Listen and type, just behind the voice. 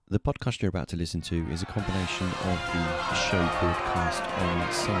The podcast you're about to listen to is a combination of the show broadcast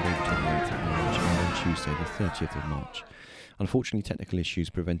on Sunday the 28th of March and on Tuesday the 30th of March. Unfortunately, technical issues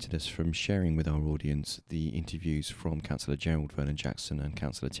prevented us from sharing with our audience the interviews from Councillor Gerald Vernon-Jackson and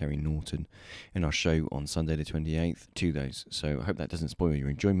Councillor Terry Norton in our show on Sunday the 28th to those. So I hope that doesn't spoil your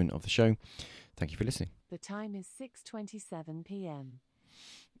enjoyment of the show. Thank you for listening. The time is 6:27 p.m.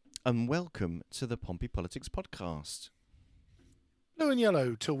 And welcome to the Pompey Politics Podcast. Blue and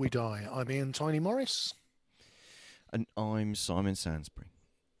yellow till we die. I'm Ian Tiny Morris. And I'm Simon Sansbury.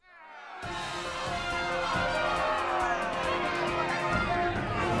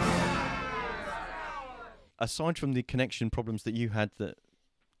 Aside from the connection problems that you had that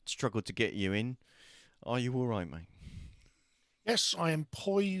struggled to get you in, are you all right, mate? Yes, I am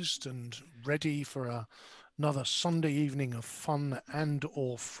poised and ready for another Sunday evening of fun and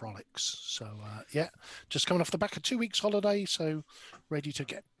or frolics. So, just coming off the back of 2 weeks holiday, so ready to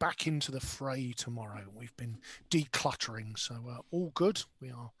get back into the fray tomorrow. We've been decluttering, so all good. We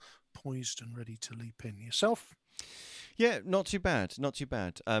are poised and ready to leap in. Yourself? Yeah, not too bad, not too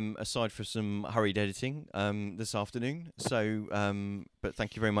bad. Aside from some hurried editing this afternoon. So, but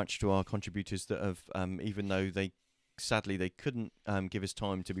thank you very much to our contributors that have, even though sadly they couldn't give us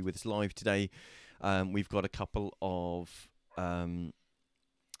time to be with us live today. We've got a couple of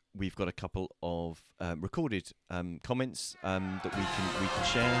recorded comments that we can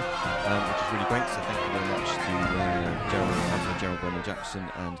share, which is really great. So thank you very much to Councillor Gerald Vernon-Jackson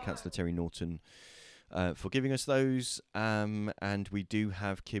and Councillor Terry Norton for giving us those. And we do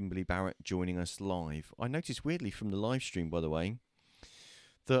have Kimberly Barrett joining us live. I noticed weirdly from the live stream, by the way,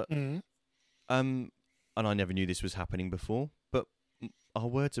 that and I never knew this was happening before, but our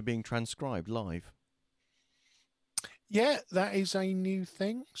words are being transcribed live. Yeah, that is a new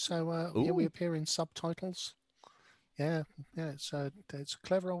thing. So we appear in subtitles. Yeah, it's a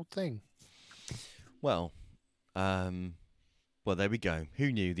clever old thing. Well, there we go.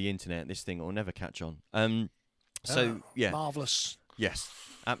 Who knew the internet? This thing will never catch on. Marvellous. Yes,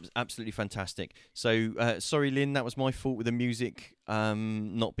 absolutely fantastic. So, sorry, Lynn, that was my fault with the music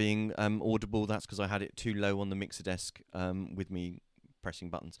not being audible. That's because I had it too low on the mixer desk with me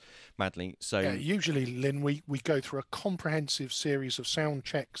pressing buttons madly. So yeah, usually, Lynn, we go through a comprehensive series of sound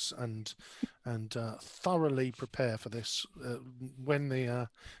checks and thoroughly prepare for this. When the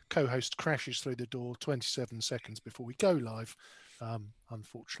co-host crashes through the door 27 seconds before we go live,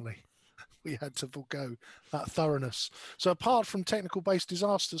 unfortunately, we had to forego that thoroughness. So apart from technical-based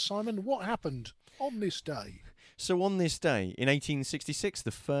disasters, Simon, what happened on this day? So on this day, in 1866, the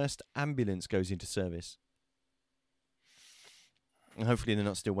first ambulance goes into service. And hopefully they're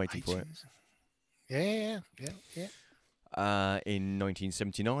not still waiting for it. Yeah. In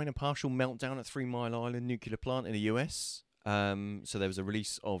 1979, a partial meltdown at 3 Mile Island nuclear plant in the US. So there was a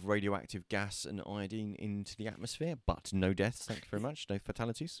release of radioactive gas and iodine into the atmosphere, but no deaths, thank you very much, no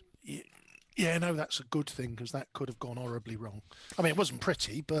fatalities. Yeah, no, that's a good thing because that could have gone horribly wrong. I mean, it wasn't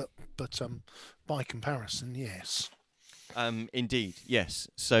pretty, but by comparison, yes. Indeed, yes.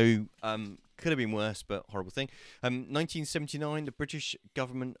 So could have been worse, but horrible thing. 1979, the British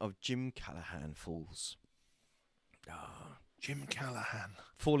government of Jim Callaghan falls. Jim Callaghan.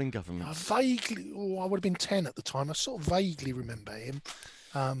 Falling government. I would have been 10 at the time. I sort of vaguely remember him.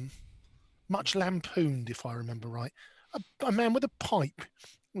 Much lampooned, if I remember right. A man with a pipe.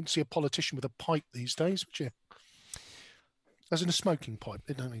 Wouldn't see a politician with a pipe these days, would you? As in a smoking pipe.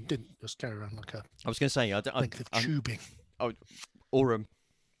 They didn't just carry around like a I was going to say, length of tubing.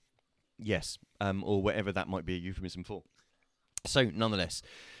 Yes, or whatever that might be a euphemism for. So, nonetheless,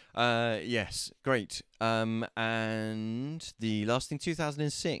 yes, great. And the last thing,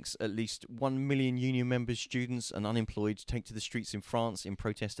 2006, at least 1 million union members, students and unemployed take to the streets in France in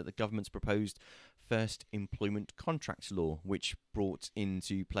protest at the government's proposed first employment contract law, which brought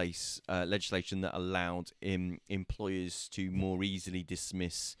into place legislation that allowed employers to more easily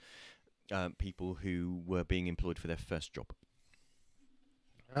dismiss people who were being employed for their first job.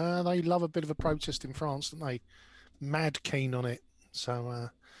 They love a bit of a protest in France, don't they? Mad keen on it. So,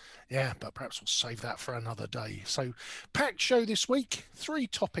 but perhaps we'll save that for another day. So, packed show this week. 3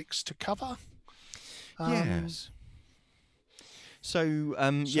 topics to cover. Yes. So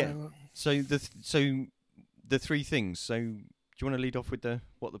the 3 things. So, do you want to lead off with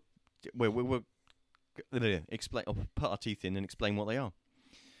we'll explain, or put our teeth in and explain what they are?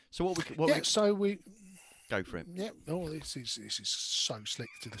 So we go for it. Yeah. Oh, this is so slick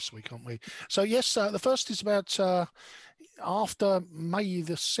to this week, aren't we? So yes, the first is about after May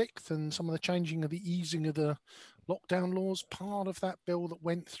the 6th and some of the changing of the easing of the lockdown laws. Part of that bill that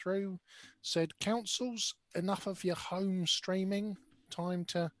went through said councils, enough of your home streaming. time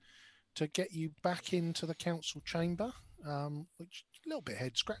to get you back into the council chamber, which is a little bit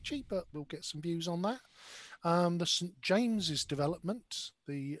head scratchy, but we'll get some views on that. The St James's development,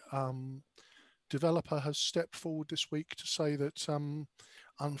 the developer has stepped forward this week to say that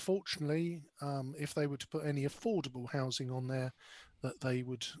unfortunately, if they were to put any affordable housing on there, that they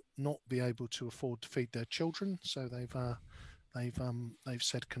would not be able to afford to feed their children. So they've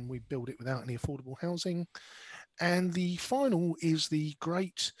said, can we build it without any affordable housing? And the final is the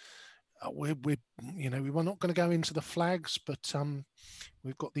great. We were not going to go into the flags, but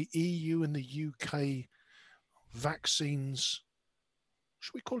we've got the EU and the UK vaccines.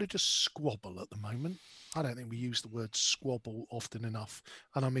 Should we call it a squabble at the moment? I don't think we use the word squabble often enough,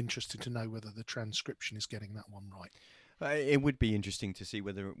 and I'm interested to know whether the transcription is getting that one right. It would be interesting to see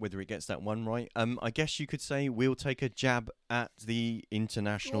whether it gets that one right. I guess you could say we'll take a jab at the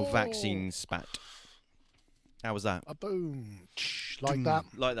international vaccine spat. How was that? A boom, like that,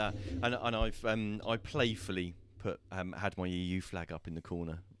 like that. And I playfully had my EU flag up in the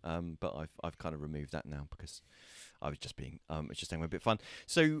corner, but I've kind of removed that now because I was just being just having a bit of fun.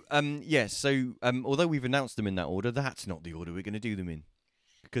 So although we've announced them in that order, that's not the order we're going to do them in,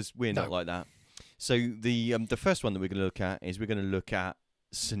 because we're not like that. So the first one that we're going to look at is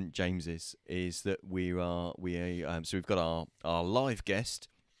St James's. Is that so we've got our live guest,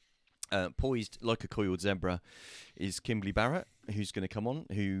 poised like a coiled zebra, is Kimberly Barrett, who's going to come on,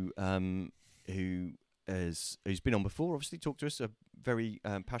 who's been on before, obviously talked to us, a very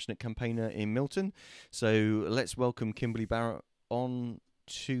passionate campaigner in Milton. So let's welcome Kimberly Barrett on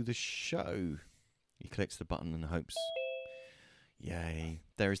to the show. He clicks the button and hopes. Yay!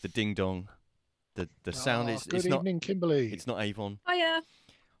 There is the ding dong. The sound is. Good evening, Kimberly. It's not Avon. Hiya.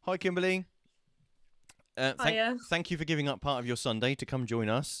 Hi, Kimberly. Hiya. Thank you for giving up part of your Sunday to come join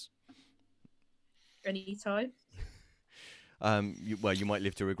us. Anytime. You might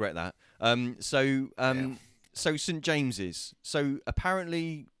live to regret that. So St James's. So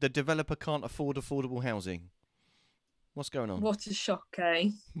apparently the developer can't afford affordable housing. What's going on? What a shock, eh?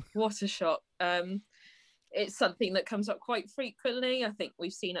 What a shock. It's something that comes up quite frequently. I think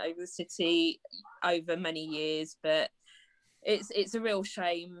we've seen it over the city over many years, but it's a real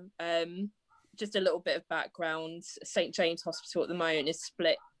shame. Just a little bit of background. St James Hospital at the moment is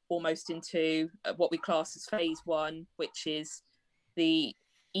split almost into what we class as phase one, which is the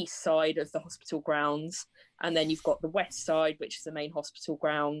east side of the hospital grounds, and then you've got the west side, which is the main hospital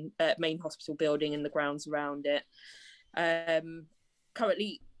building and the grounds around it.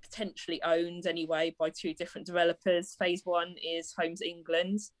 Currently potentially owned anyway by two different developers. Phase one is Homes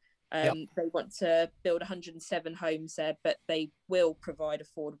England. They want to build 107 homes there, but they will provide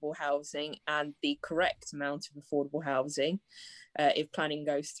affordable housing and the correct amount of affordable housing if planning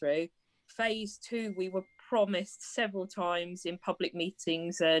goes through. Phase two, we were promised several times in public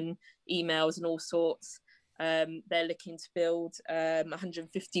meetings and emails and all sorts. They're looking to build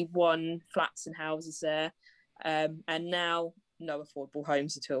 151 flats and houses there, and now no affordable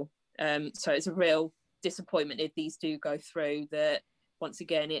homes at all. So it's a real disappointment if these do go through, that once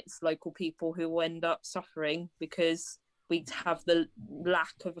again it's local people who will end up suffering because we have the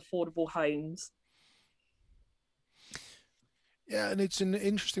lack of affordable homes. Yeah, and it's an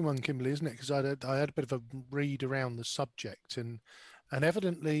interesting one, Kimberly, isn't it? Because I had a bit of a read around the subject, and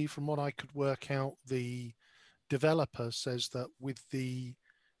evidently, from what I could work out, the developer says that with the,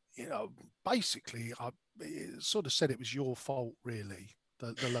 basically, I sort of said it was your fault, really,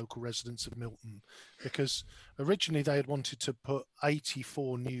 the local residents of Milton, because originally they had wanted to put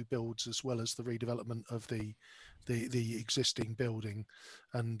 84 new builds as well as the redevelopment of the existing building,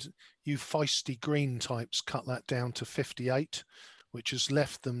 and you feisty green types cut that down to 58, which has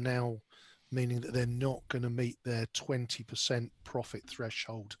left them now meaning that they're not going to meet their 20% profit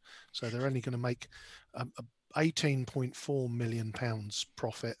threshold. So they're only going to make £18.4 million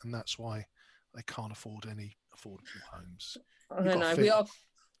profit, and that's why they can't afford any affordable homes. I don't know.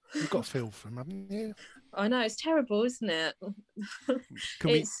 You've got to feel for them, haven't you? I know, it's terrible, isn't it?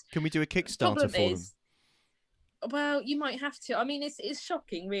 Can we do a Kickstarter for them? Well, you might have to. I mean, it's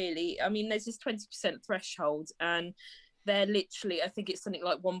shocking, really. I mean, there's this 20% threshold, and they're literally, I think it's something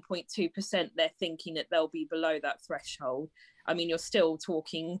like 1.2%. They're thinking that they'll be below that threshold. I mean, you're still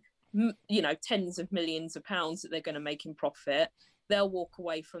talking, tens of millions of pounds that they're going to make in profit. They'll walk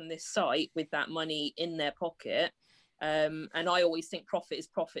away from this site with that money in their pocket. And I always think profit is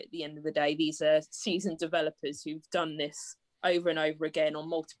profit at the end of the day. These are seasoned developers who've done this over and over again on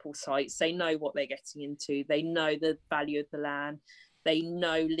multiple sites. They know what they're getting into. They know the value of the land. They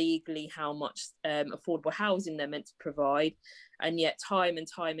know legally how much affordable housing they're meant to provide, and yet time and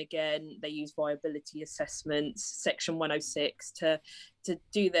time again they use viability assessments, Section 106, to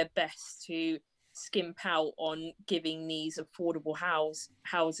do their best to skimp out on giving these affordable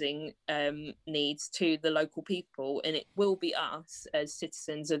housing needs to the local people. And it will be us as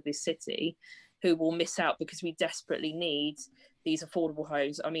citizens of this city who will miss out, because we desperately need these affordable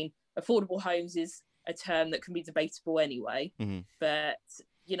homes. I mean, affordable homes is a term that can be debatable anyway, but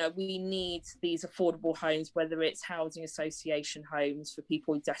we need these affordable homes, whether it's housing association homes for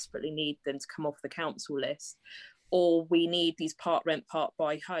people who desperately need them to come off the council list, or we need these part rent, part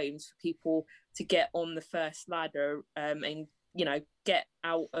buy homes for people to get on the first ladder, and get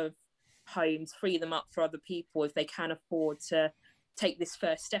out of homes, free them up for other people if they can afford to take this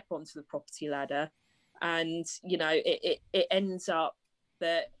first step onto the property ladder. And it ends up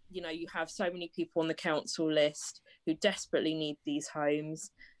that you have so many people on the council list who desperately need these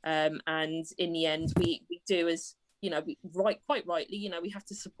homes, and in the end we do, as quite rightly, we have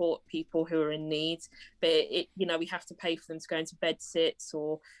to support people who are in need, but we have to pay for them to go into bed sits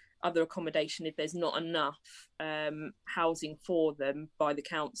or other accommodation if there's not enough housing for them by the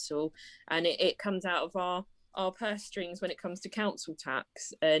council, and it comes out of our purse strings when it comes to council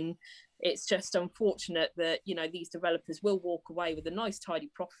tax. And it's just unfortunate that these developers will walk away with a nice tidy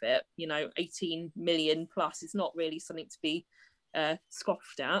profit, 18 million plus. It's not really something to be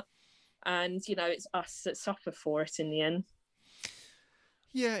scoffed at, and it's us that suffer for it in the end.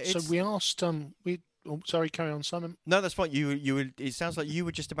 Yeah. So we asked sorry, carry on, Simon. No, that's fine. You were. It sounds like you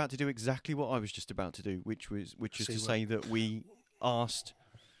were just about to do exactly what I was just about to do, which is to say that we asked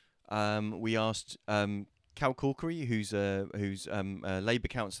Cal Corkery, who's a Labour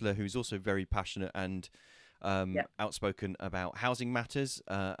councillor who's also very passionate and outspoken about housing matters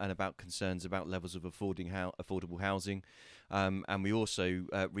and about concerns about levels of affordable housing, and we also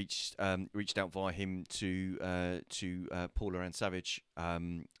reached out via him to Paula Ann Savage,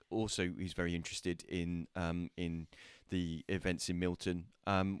 also who's very interested in the events in Milton,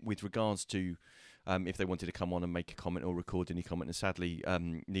 with regards to if they wanted to come on and make a comment or record any comment. And sadly,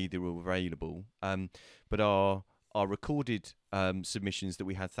 neither were available. But our recorded submissions that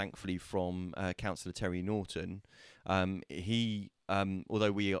we had, thankfully, from Councillor Terry Norton, he,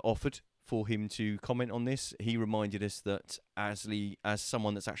 although we offered for him to comment on this, he reminded us that as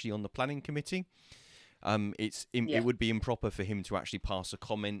someone that's actually on the planning committee, it would be improper for him to actually pass a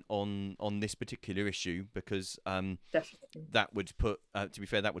comment on this particular issue, because that would put, to be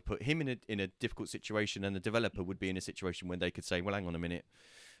fair, that would put him in a difficult situation, and the developer would be in a situation where they could say, well, hang on a minute,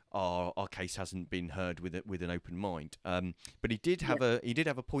 our case hasn't been heard with an open mind. But he did have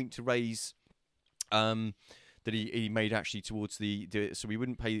a point to raise, that he made actually towards the so we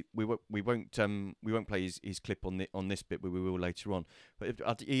won't play his clip on this bit, but we will later on.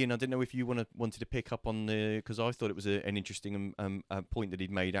 But Ian, I didn't know if you wanted to pick up on because I thought it was an interesting point that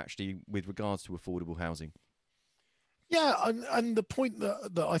he'd made actually with regards to affordable housing. Yeah, and the point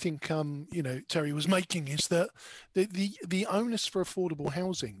that I think Terry was making is that the onus for affordable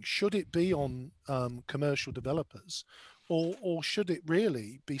housing, should it be on commercial developers, or should it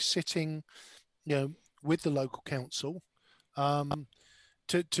really be sitting with the local council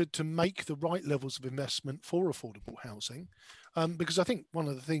to make the right levels of investment for affordable housing, because I think one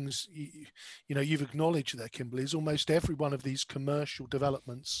of the things you've acknowledged there, Kimberly, is almost every one of these commercial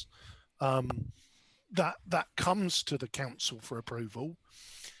developments that comes to the council for approval.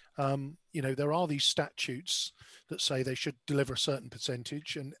 There are these statutes that say they should deliver a certain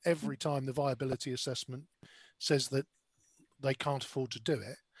percentage, and every time the viability assessment says that they can't afford to do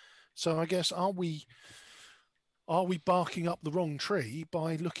it. So I guess are we barking up the wrong tree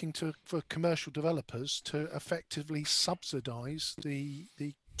by looking for commercial developers to effectively subsidise the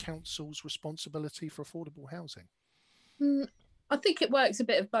council's responsibility for affordable housing? I think it works a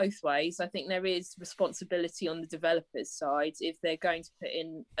bit of both ways. I think there is responsibility on the developers' side if they're going to put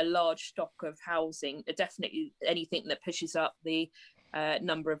in a large stock of housing, definitely anything that pushes up the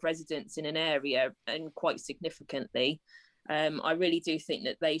number of residents in an area, and quite significantly. I really do think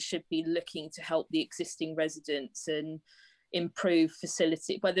that they should be looking to help the existing residents and improve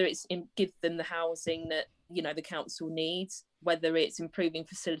facility, whether it's give them the housing that the council needs, whether it's improving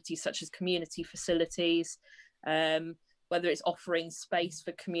facilities such as community facilities, whether it's offering space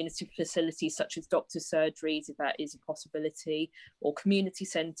for community facilities such as doctor surgeries, if that is a possibility, or community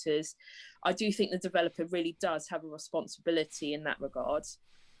centres. I do think the developer really does have a responsibility in that regard.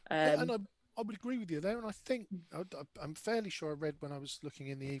 And I would agree with you there, and I think I'm fairly sure I read when I was looking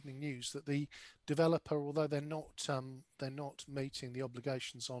in the Evening News that the developer, although they're not meeting the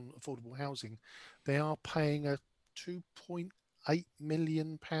obligations on affordable housing, they are paying a 2.8 £8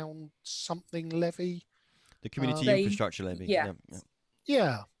 million something levy. The community They- infrastructure levy. yeah.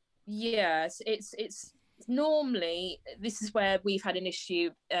 Yeah, Yes, it's normally, this is where we've had an issue.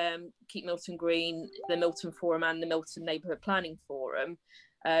 Keep Milton Green, the Milton Forum, and the Milton Neighbourhood Planning Forum.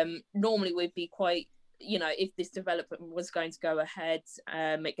 Normally, we'd be quite, if this development was going to go ahead,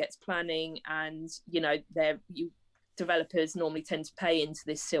 it gets planning, and developers normally tend to pay into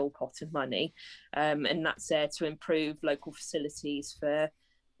this SIL pot of money, and that's there to improve local facilities for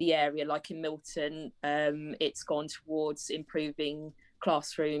the area. Like in Milton, it's gone towards improving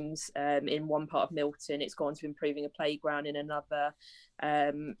classrooms in one part of Milton. It's gone to improving a playground in another.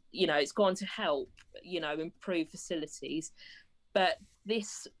 It's gone to help, improve facilities. But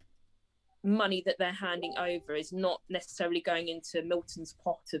this money that they're handing over is not necessarily going into Milton's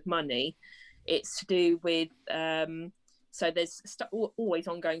pot of money. It's to do with so there's always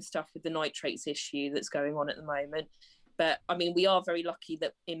ongoing stuff with the nitrates issue that's going on at the moment. But I mean, we are very lucky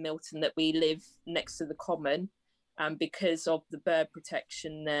that in Milton that we live next to the Common, and because of the bird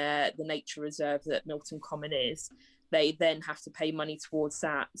protection there, the nature reserve that Milton Common is, they then have to pay money towards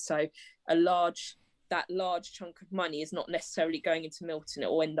that. So that large chunk of money is not necessarily going into Milton. It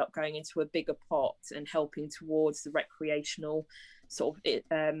will end up going into a bigger pot and helping towards the recreational sort of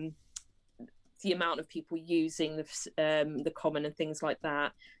the amount of people using the Common and things like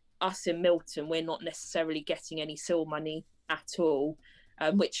that. Us in Milton, we're not necessarily getting any SIL money at all,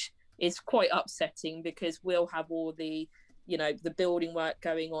 which is quite upsetting, because we'll have all the building work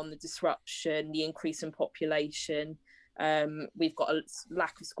going on, the disruption, the increase in population. We've got a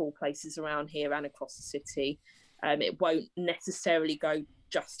lack of school places around here and across the city. It won't necessarily go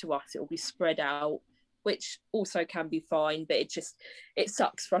just to us. It'll be spread out, which also can be fine, but it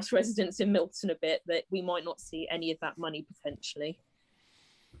sucks for us residents in Milton a bit that we might not see any of that money potentially.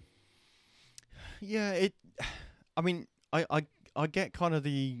 Yeah, I mean, I get kind of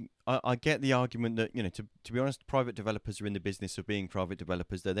I get the argument that, to be honest, private developers are in the business of being private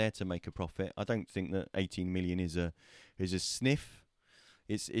developers. They're there to make a profit. I don't think that 18 million is a sniff.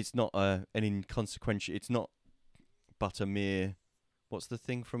 It's not an inconsequential. It's not but a mere. What's the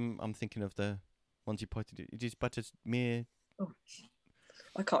thing from? I'm thinking of the Monty Python. It is but a mere. Oh,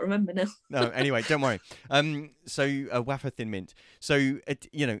 I can't remember now. No, anyway, don't worry. So a wafer thin mint. So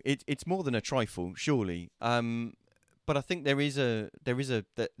it's more than a trifle, surely. But I think there is a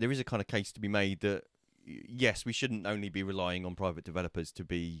kind of case to be made that yes, we shouldn't only be relying on private developers to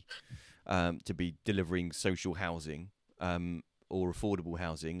be delivering social housing or affordable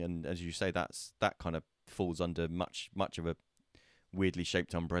housing, and as you say, that kind of falls under much of a weirdly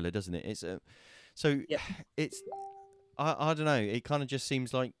shaped umbrella, doesn't it? It's I don't know. It kind of just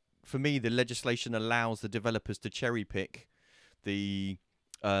seems like, for me, the legislation allows the developers to cherry pick the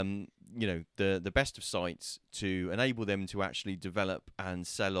best of sites to enable them to actually develop and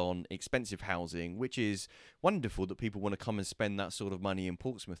sell on expensive housing, which is wonderful that people want to come and spend that sort of money in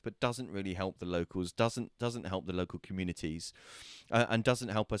Portsmouth, but doesn't really help the locals, doesn't help the local communities, and doesn't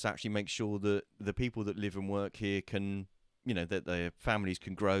help us actually make sure that the people that live and work here can, that their families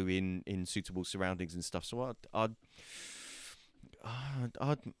can grow in suitable surroundings and stuff. So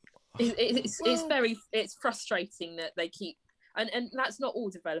it's frustrating that they keep. And that's not all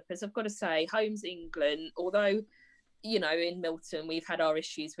developers. I've got to say, Homes England, although, in Milton, we've had our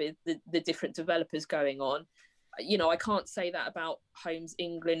issues with the different developers going on. I can't say that about Homes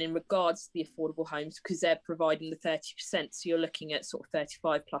England in regards to the affordable homes, because they're providing the 30%. So you're looking at sort of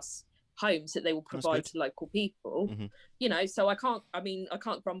 35 plus homes that they will provide to local people. Mm-hmm. So I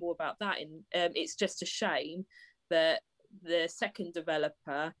can't grumble about that. And it's just a shame that the second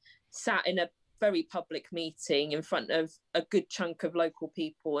developer sat in a very public meeting in front of a good chunk of local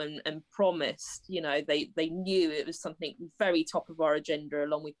people and promised, they knew it was something very top of our agenda,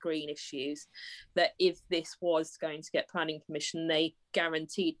 along with green issues, that if this was going to get planning permission, they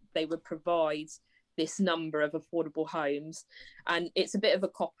guaranteed they would provide this number of affordable homes. And it's a bit of a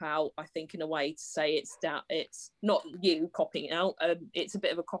cop out, I think, in a way, to say it's not you copping out. It's a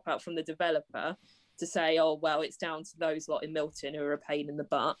bit of a cop out from the developer to say, oh, well, it's down to those lot in Milton who are a pain in the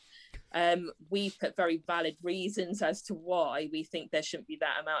butt. We put very valid reasons as to why we think there shouldn't be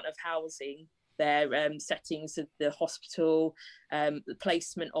that amount of housing there, settings of the hospital, the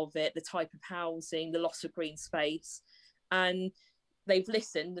placement of it, the type of housing, the loss of green space. And they've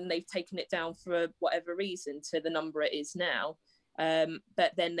listened and they've taken it down for whatever reason to the number it is now.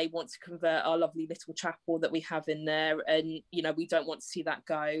 But then they want to convert our lovely little chapel that we have in there, and we don't want to see that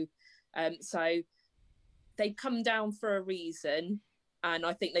go. So they've come down for a reason, and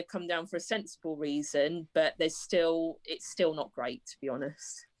I think they've come down for a sensible reason, but it's still not great, to be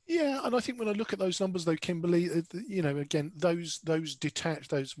honest. Yeah, and I think when I look at those numbers, though, Kimberly, again, those detached,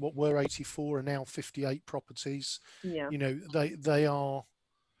 those what were 84 are now 58 properties. Yeah. They are.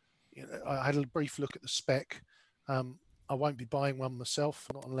 I had a brief look at the spec. I won't be buying one myself,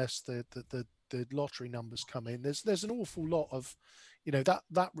 not unless the lottery numbers come in. There's an awful lot of,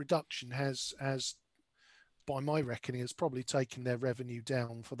 that reduction has, by my reckoning, has probably taken their revenue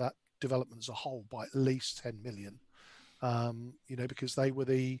down for that development as a whole by at least 10 million. Because they were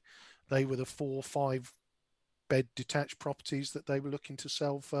the 4 or 5 bed detached properties that they were looking to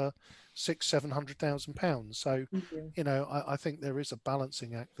sell for £600,000-700,000. So, I think there is a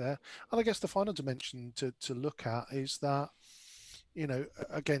balancing act there. And I guess the final dimension to look at is that,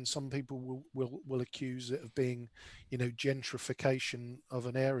 again, some people will accuse it of being, gentrification of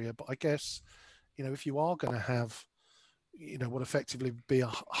an area. But I guess, if you are going to have, what effectively would be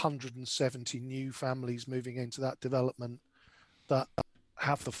 170 new families moving into that development that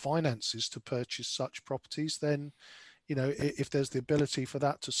have the finances to purchase such properties, then, if there's the ability for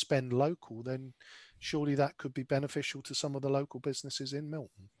that to spend local, then surely that could be beneficial to some of the local businesses in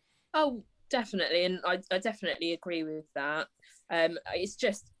Milton. Oh, definitely. And I definitely agree with that. It's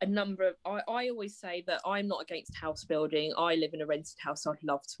just a number of, I always say that I'm not against house building. I live in a rented house. I'd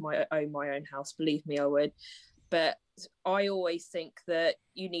love to own my own house. Believe me, I would. But I always think that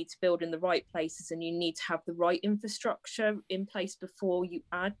you need to build in the right places and you need to have the right infrastructure in place before you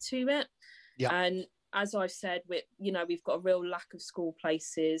add to it. Yeah. And as I've said, we've got a real lack of school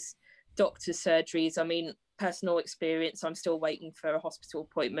places, doctor surgeries. I mean, personal experience, I'm still waiting for a hospital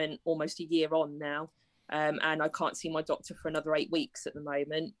appointment almost a year on now. And I can't see my doctor for another 8 weeks at the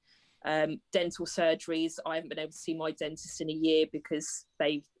moment. Dental surgeries, I haven't been able to see my dentist in a year because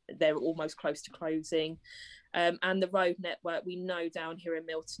they're almost close to closing. And the road network, we know down here in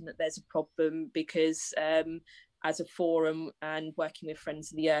Milton that there's a problem because as a forum and working with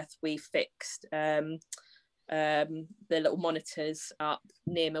Friends of the Earth, we fixed the little monitors up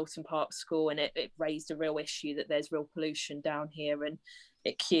near Milton Park School, and it raised a real issue that there's real pollution down here, and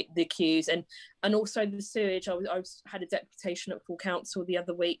the queues and also the sewage. I had a deputation at full council the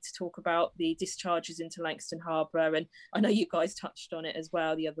other week to talk about the discharges into Langston Harbour, and I know you guys touched on it as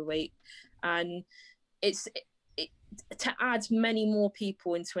well the other week. And it's to add many more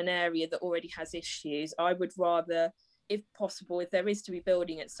people into an area that already has issues. I would rather, if possible, if there is to be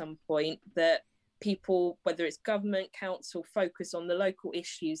building at some point, that people, whether it's government, council, focus on the local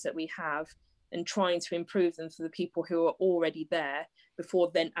issues that we have and trying to improve them for the people who are already there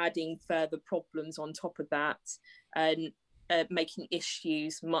before then adding further problems on top of that and making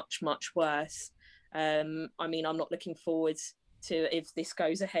issues much, much worse. I mean, I'm not looking forward to, if this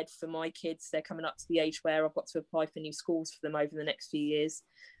goes ahead for my kids, they're coming up to the age where I've got to apply for new schools for them over the next few years.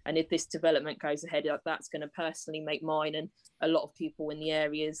 And if this development goes ahead, that's going to personally make mine and a lot of people in the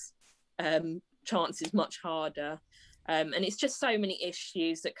area's chances much harder. And it's just so many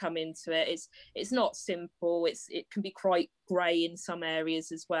issues that come into it. It's not simple. It can be quite grey in some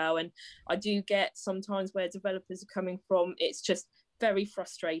areas as well. And I do get sometimes where developers are coming from. It's just very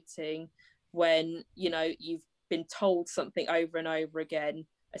frustrating when, you've been told something over and over again,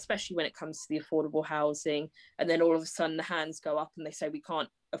 especially when it comes to the affordable housing, and then all of a sudden the hands go up and they say we can't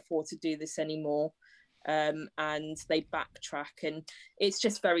afford to do this anymore, and they backtrack, and it's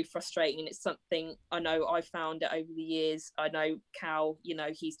just very frustrating. And it's something I know I found it over the years. I know Cal,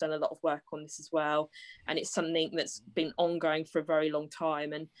 he's done a lot of work on this as well, and it's something that's been ongoing for a very long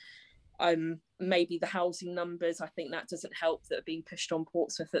time. And maybe the housing numbers, I think that doesn't help, that are being pushed on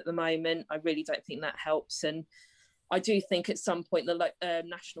Portsmouth at the moment. I really don't think that helps. And I do think at some point the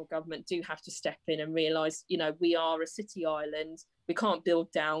national government do have to step in and realise, we are a city island. We can't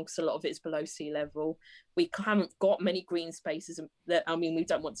build down because a lot of it's below sea level. We haven't got many green spaces. We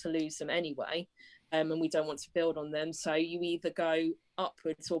don't want to lose them anyway, and we don't want to build on them. So you either go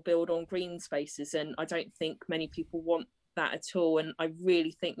upwards or build on green spaces. And I don't think many people want that at all. And I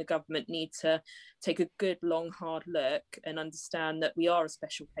really think the government need to take a good, long, hard look and understand that we are a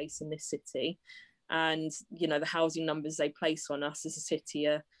special case in this city. And, the housing numbers they place on us as a city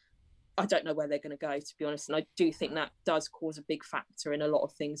I don't know where they're going to go, to be honest. And I do think that does cause a big factor in a lot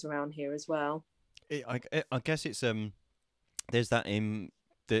of things around here as well. I guess it's there's that in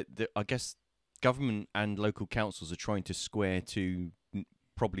I guess government and local councils are trying to square two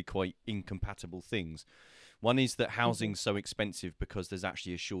probably quite incompatible things. One is that housing's so expensive because there's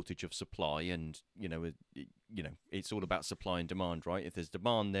actually a shortage of supply, and it's all about supply and demand, right? If there's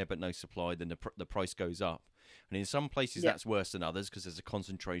demand there but no supply, then the price goes up. And in some places that's worse than others because there's a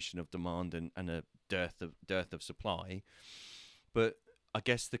concentration of demand and a dearth of supply. But I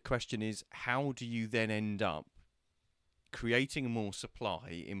guess the question is, how do you then end up creating more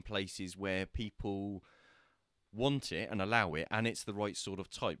supply in places where people want it and allow it, and it's the right sort of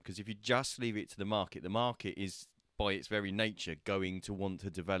type. Because if you just leave it to the market is by its very nature going to want to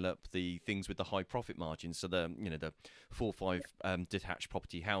develop the things with the high profit margins. So the the 4 or 5 detached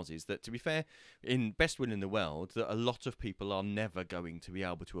property houses that, to be fair, in best will in the world, that a lot of people are never going to be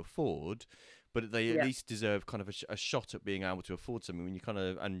able to afford, but they at least deserve kind of a shot at being able to afford something. When you kind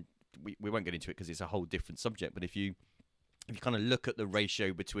of, and we won't get into it because it's a whole different subject, but if you kind of look at the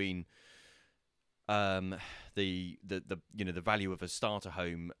ratio between the value of a starter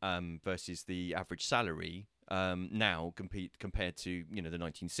home versus the average salary now compared to the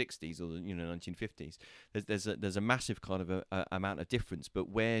 1960s or the 1950s, there's a massive kind of a amount of difference. But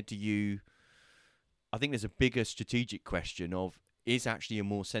where do you? I think there's a bigger strategic question of, is actually a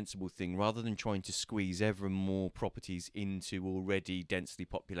more sensible thing, rather than trying to squeeze ever more properties into already densely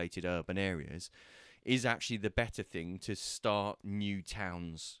populated urban areas, is actually the better thing to start new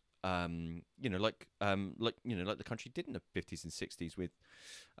towns, like the country did in the 50s and 60s with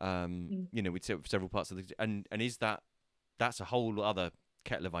with several parts of the, and is that's a whole other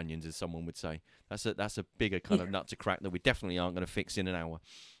kettle of onions, as someone would say. That's a bigger kind of nut to crack that we definitely aren't going to fix in an hour.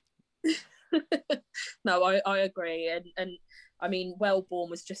 No, I agree, and I mean, Wellbourne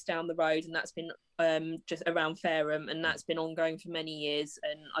was just down the road, and that's been just around Fareham, and that's been ongoing for many years,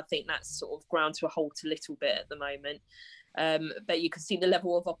 and I think that's sort of ground to a halt a little bit at the moment. But you can see the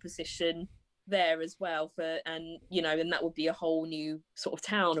level of opposition there as well and that would be a whole new sort of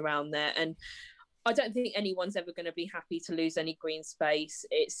town around there. And I don't think anyone's ever going to be happy to lose any green space.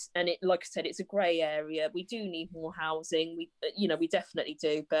 Like I said, it's a grey area. We do need more housing. We definitely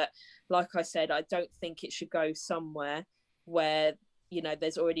do. But like I said, I don't think it should go somewhere where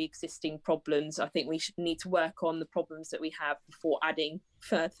there's already existing problems. I think we need to work on the problems that we have before adding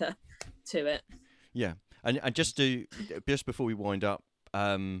further to it. Yeah, and just before we wind up,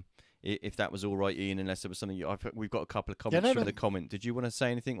 if that was all right, Ian, unless there was something we've got a couple of comments from the comment. Did you want to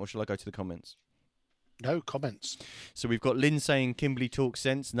say anything, or shall I go to the comments? No comments. So we've got Lynn saying Kimberly talks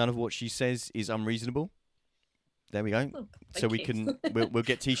sense. None of what she says is unreasonable. There we go. So we can we'll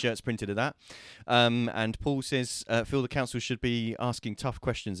get T-shirts printed of that. And Paul says feel the council should be asking tough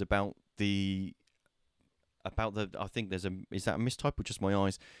questions about the. I think is that a mistype or just my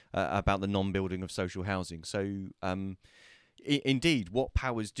eyes? About the non-building of social housing. So indeed, what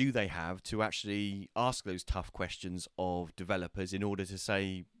powers do they have to actually ask those tough questions of developers in order to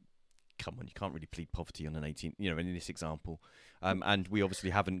say, come on, you can't really plead poverty on an 18, in this example. And we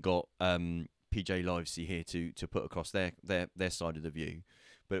obviously haven't got PJ Livesey here to put across their side of the view,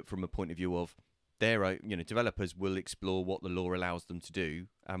 but from a point of view of their developers will explore what the law allows them to do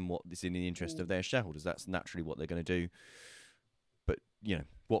and what is in the interest of their shareholders. That's naturally what they're going to do. But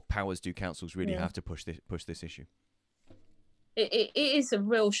what powers do councils really have to push this issue? It is a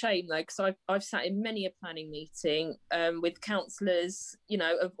real shame though, because I've sat in many a planning meeting with councillors,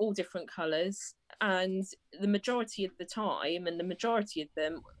 of all different colours, and the majority of the time, and the majority of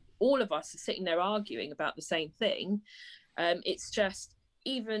them, all of us are sitting there arguing about the same thing. It's just,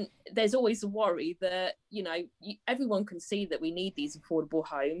 even there's always a worry that everyone can see that we need these affordable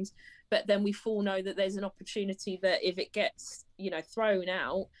homes, but then we full know that there's an opportunity that if it gets thrown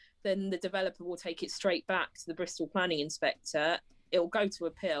out, then the developer will take it straight back to the Bristol planning inspector. It'll go to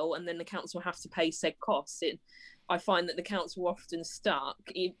appeal, and then the council will have to pay said costs. I find that the council are often stuck.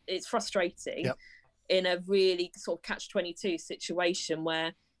 It's frustrating in a really sort of catch-22 situation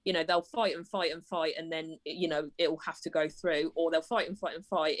where they'll fight and fight and fight, and then it'll have to go through, or they'll fight and fight and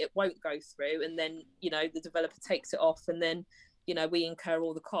fight, it won't go through, and then the developer takes it off, and then we incur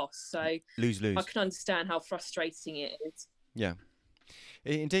all the costs. So lose. I can understand how frustrating it is. Yeah,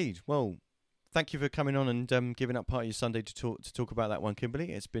 indeed. Well, thank you for coming on and giving up part of your Sunday to talk about that one,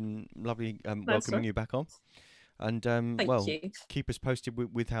 Kimberly. It's been lovely welcoming you back on. And Thank you. Keep us posted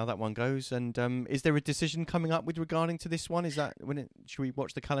with how that one goes. And is there a decision coming up with regarding to this one? Is that should we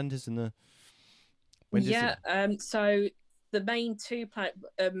watch the calendars and the? So the main two,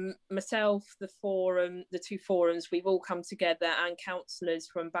 myself, the forum, the two forums, we've all come together, and councillors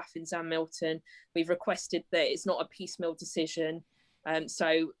from Baffins and Milton. We've requested that it's not a piecemeal decision.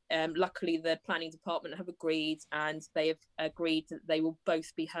 Luckily, the planning department have agreed, and they have agreed that they will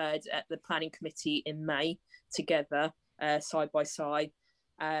both be heard at the planning committee in May together, side by side.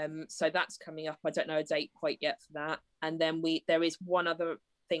 So that's coming up. I don't know a date quite yet for that. And then there is one other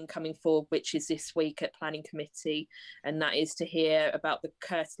thing coming forward, which is this week at planning committee, and that is to hear about the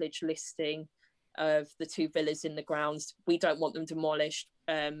curtilage listing of the two villas in the grounds. We don't want them demolished.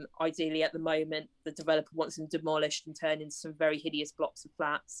 Ideally, at the moment, the developer wants them demolished and turned into some very hideous blocks of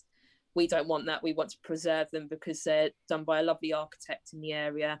flats. we don't want that. We want to preserve them because they're done by a lovely architect in the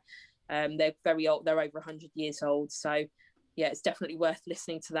area. They're very old. They're over 100 years old. So, yeah, it's definitely worth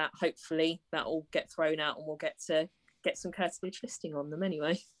listening to that. Hopefully that will get thrown out and we'll get some curtilage listing on them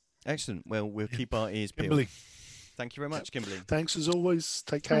anyway. Excellent. Well, we'll keep our ears peeled. Kimberly. Thank you very much, Kimberly. Thanks as always.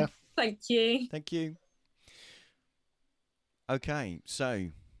 Take care. Thank you. Thank you. Okay, so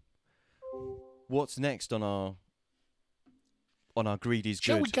what's next on our Greed is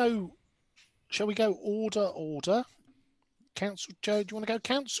Good? Shall we go order? Council Joe, do you want to go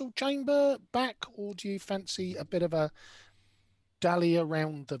council chamber back, or do you fancy a bit of a dally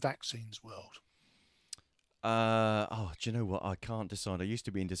around the vaccines world? Do you know what? I can't decide. I used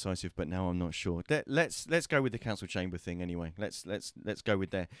to be indecisive, but now I'm not sure. Let's go with the council chamber thing anyway. Let's go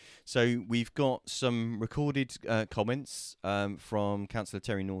with there. So we've got some recorded comments from Councillor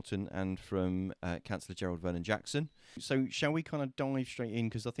Terry Norton and from Councillor Gerald Vernon Jackson. So shall we kind of dive straight in,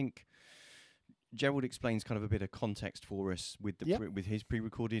 because I think Gerald explains kind of a bit of context for us with the with his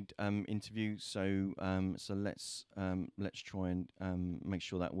pre-recorded interview. So let's try and make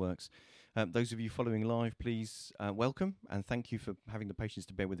sure that works. Those of you following live, please welcome and thank you for having the patience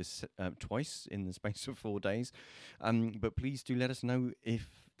to bear with us twice in the space of 4 days. But please do let us know if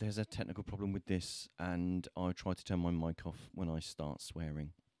there's a technical problem with this, and I'll try to turn my mic off when I start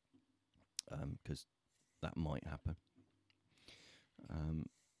swearing, because that might happen.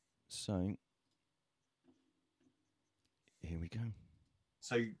 So here we go.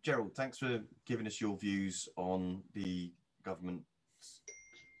 So Gerald, thanks for giving us your views on the government's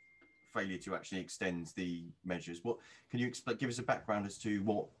failure to actually extend the measures. What can you give us a background as to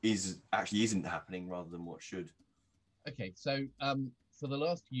what isn't happening rather than what should? Okay, so for the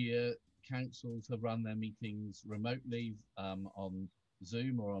last year, councils have run their meetings remotely on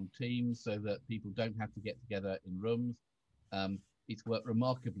Zoom or on Teams, so that people don't have to get together in rooms. It's worked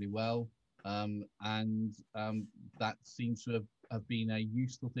remarkably well, and that seems to have been a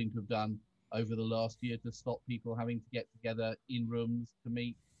useful thing to have done over the last year to stop people having to get together in rooms to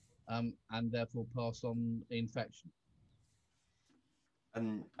meet. And therefore pass on infection.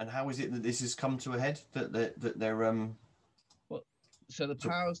 And how is it that this has come to a head? That they're Well, so the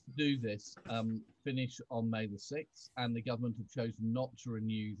powers to do this finish on May the 6th, and the government have chosen not to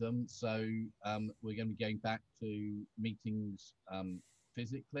renew them. So we're going to be going back to meetings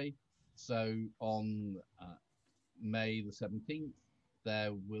physically. So on May the 17th,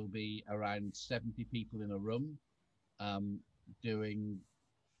 there will be around 70 people in a room doing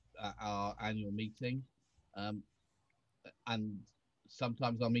our annual meeting, and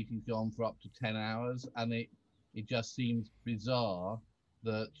sometimes our meetings go on for up to 10 hours, and it just seems bizarre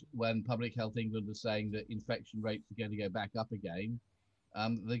that when Public Health England are saying that infection rates are going to go back up again,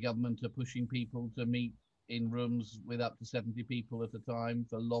 the government are pushing people to meet in rooms with up to 70 people at a time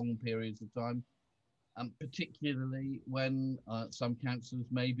for long periods of time, particularly when some councillors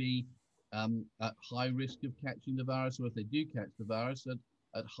may be at high risk of catching the virus, or if they do catch the virus,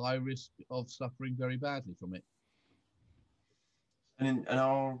 at high risk of suffering very badly from it. And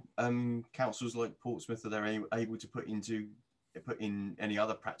are councils like Portsmouth, are they able to put in any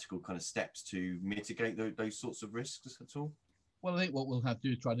other practical kind of steps to mitigate those sorts of risks at all? Well, I think what we'll have to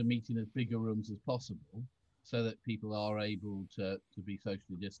do is try to meet in as bigger rooms as possible so that people are able to be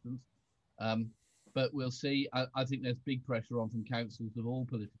socially distanced. But we'll see. I think there's big pressure on from councils of all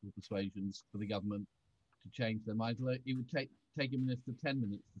political persuasions for the government to change their mind. It would take a minute to 10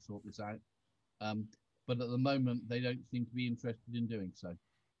 minutes to sort this out. But at the moment, they don't seem to be interested in doing so.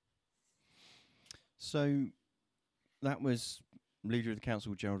 So that was Leader of the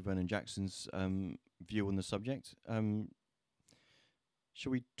Council, Gerald Vernon Jackson's view on the subject.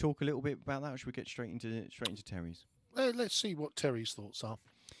 Shall we talk a little bit about that, or should we get straight into Terry's? Let's see what Terry's thoughts are.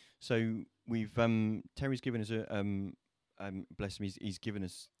 So we've Terry's given us bless him, he's given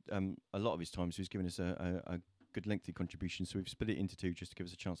us a lot of his time, so he's given us a good lengthy contribution, so we've split it into two just to give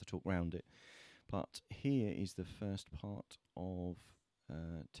us a chance to talk around it. But here is the first part of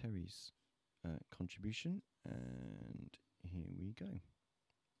Terry's contribution, and here we go.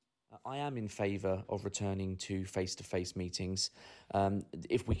 I am in favour of returning to face-to-face meetings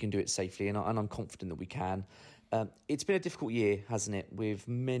if we can do it safely, and I'm confident that we can. It's been a difficult year, hasn't it, with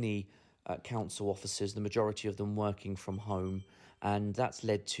many council officers, the majority of them working from home, and that's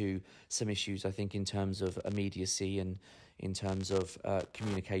led to some issues, I think, in terms of immediacy and in terms of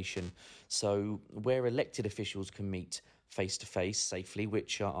communication. So where elected officials can meet face-to-face safely,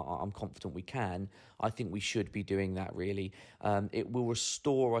 which I'm confident we can, I think we should be doing that, really. It will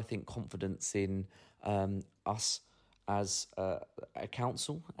restore, I think, confidence in us as a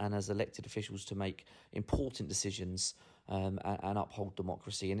council and as elected officials to make important decisions and uphold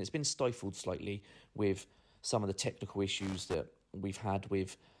democracy. And it's been stifled slightly with some of the technical issues that we've had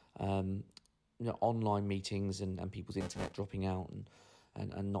with online meetings and people's internet dropping out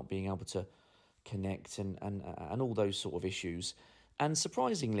and not being able to connect and all those sort of issues. And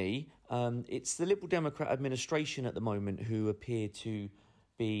surprisingly, it's the Liberal Democrat administration at the moment who appear to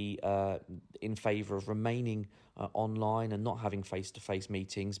be in favour of remaining online and not having face-to-face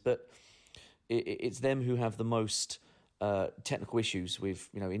meetings. But it's them who have the most technical issues with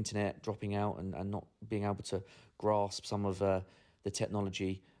internet dropping out and not being able to grasp some of the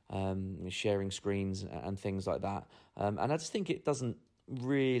technology, sharing screens and things like that. And I just think it doesn't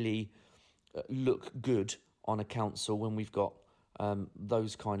really look good on a council when we've got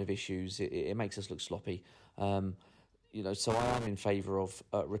those kind of issues. It makes us look sloppy. So I am in favour of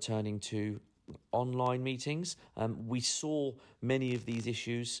returning to online meetings. We saw many of these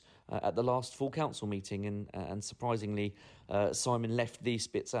issues at the last full council meeting, and surprisingly, Simon left these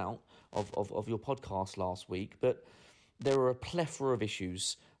bits out of your podcast last week. But there were a plethora of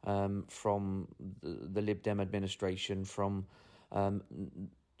issues from the Lib Dem administration, from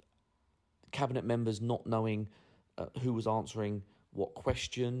cabinet members not knowing who was answering what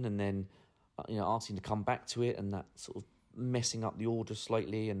question, and then asking to come back to it, and that sort of messing up the order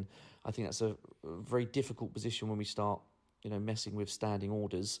slightly. And I think that's a very difficult position when we start messing with standing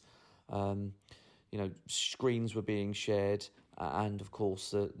orders. Screens were being shared, and of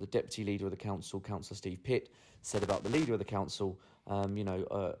course the deputy leader of the council, Councillor Steve Pitt, said about the leader of the council,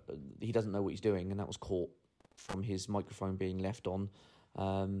 he doesn't know what he's doing, and that was caught from his microphone being left on.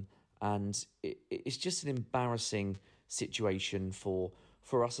 And it's just an embarrassing situation for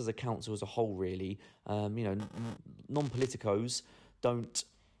us as a council as a whole, really. Non-politicos don't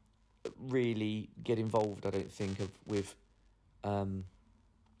really get involved, I don't think, with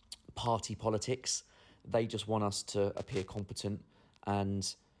party politics. They just want us to appear competent,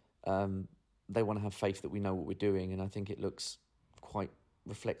 and they want to have faith that we know what we're doing. And I think it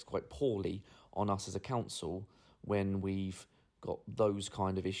reflects quite poorly on us as a council when we've got those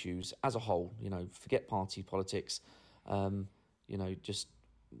kind of issues as a whole. Forget party politics. Just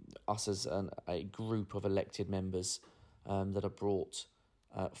us as a group of elected members that are brought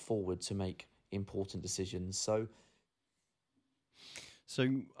forward to make important decisions. So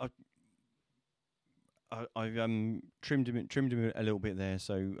I've trimmed him a little bit there.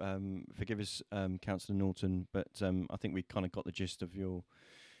 So forgive us, Councillor Norton, but I think we kind of got the gist of your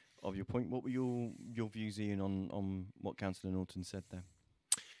point. What were your views, Ian, on what Councillor Norton said there?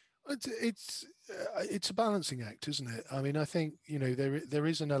 It's a balancing act, isn't it? I mean, I think there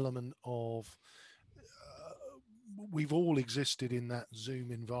is an element of we've all existed in that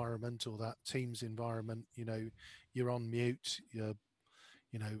Zoom environment or that Teams environment. You're on mute.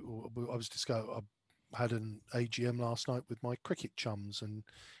 I had an AGM last night with my cricket chums, and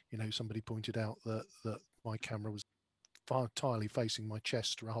somebody pointed out that my camera was entirely facing my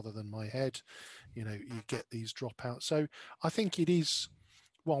chest rather than my head. You get these dropouts. So I think it is,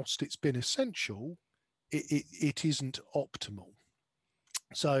 whilst it's been essential, it isn't optimal.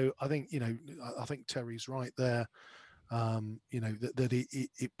 So I think I think Terry's right there. That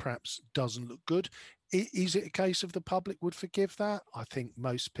it perhaps doesn't look good. Is it a case of the public would forgive that? I think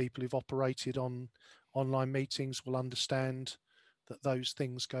most people who've operated on online meetings will understand that those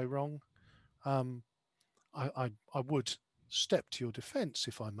things go wrong. I would step to your defence,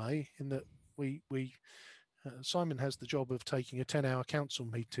 if I may, in that we Simon has the job of taking a 10-hour council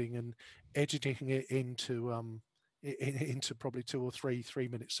meeting and editing it into probably 2 or 3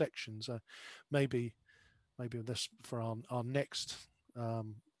 3-minute sections. Maybe this for our next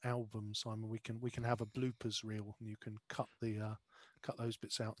album, Simon, we can have a bloopers reel, and you can cut those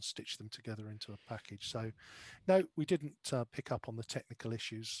bits out and stitch them together into a package. So no, we didn't pick up on the technical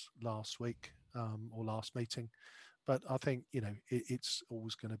issues last week or last meeting, but I think it's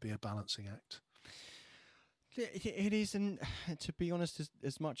always going to be a balancing act. It is, and to be honest,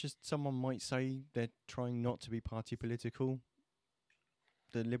 as much as someone might say they're trying not to be party political,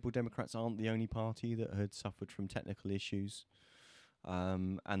 the Liberal Democrats aren't the only party that had suffered from technical issues,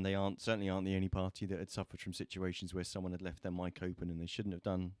 and they certainly aren't the only party that had suffered from situations where someone had left their mic open and they shouldn't have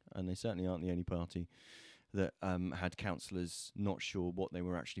done, and they certainly aren't the only party that had councillors not sure what they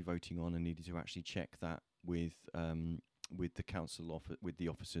were actually voting on and needed to actually check that with the council with the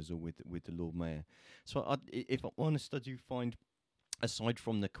officers or with the Lord Mayor. So if I'm honest, I do find, aside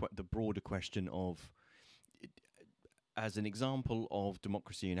from the broader question of, as an example of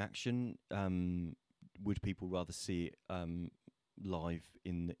democracy in action, would people rather see it live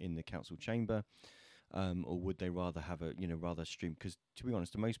in the council chamber, or would they rather have rather stream? Because to be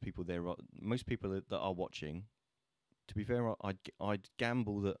honest, most people that are watching to be fair, I'd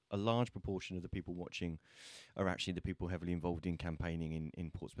gamble that a large proportion of the people watching are actually the people heavily involved in campaigning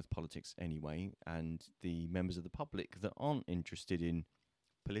in Portsmouth politics anyway, and the members of the public that aren't interested in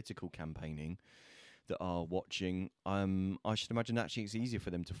political campaigning that are watching. I should imagine actually it's easier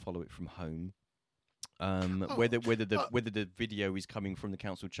for them to follow it from home. Whether the video is coming from the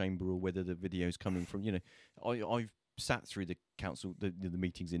council chamber or whether the video is coming from, I've sat through the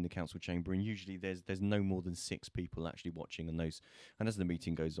meetings in the council chamber, and usually there's no more than 6 people actually watching, and as the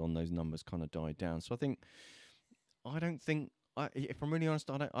meeting goes on, those numbers kind of die down. So I don't think, if I'm really honest,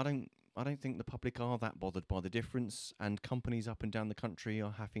 I don't think the public are that bothered by the difference, and companies up and down the country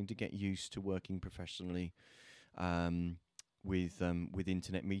are having to get used to working professionally with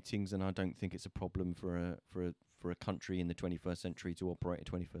internet meetings, and I don't think it's a problem for a country in the 21st century to operate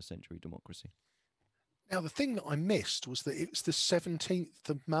a 21st century democracy. Now, the thing that I missed was that it's the 17th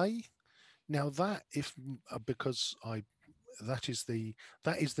of May. Now that that is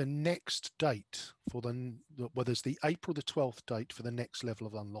the next date for there's the April the 12th date for the next level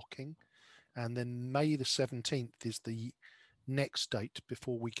of unlocking, and then May the 17th is the next date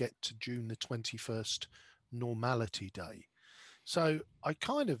before we get to June the 21st normality day. So I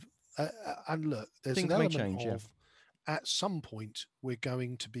kind of and look, there's Things an may element change, of at some point we're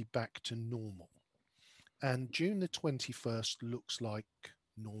going to be back to normal. And June the 21st looks like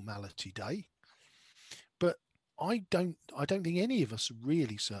normality day. But I don't think any of us are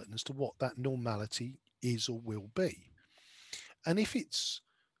really certain as to what that normality is or will be. And if it's,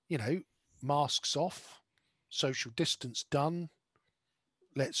 masks off, social distance done,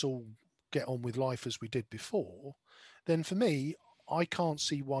 let's all get on with life as we did before, then for me, I can't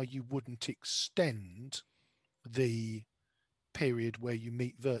see why you wouldn't extend the period where you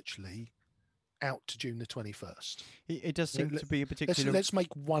meet virtually out to June the 21st. It does seem to be a particular... Let's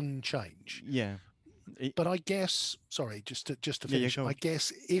make one change. Yeah. But I guess, sorry, just to finish, I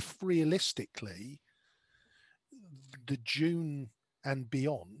guess if realistically the June and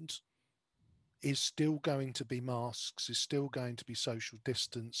beyond is still going to be masks, is still going to be social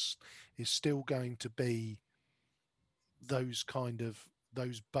distance, is still going to be those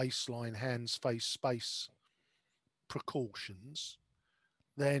baseline hands, face, space precautions,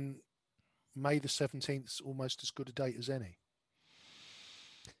 then May the 17th is almost as good a date as any.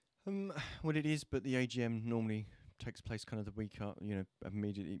 Well, it is, but the AGM normally takes place kind of the week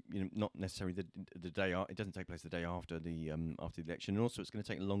immediately. Not necessarily the day. It doesn't take place the day after the election, and also it's going to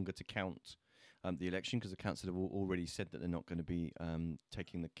take longer to count the election because the council have already said that they're not going to be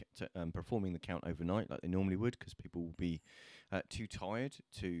performing the count overnight like they normally would because people will be too tired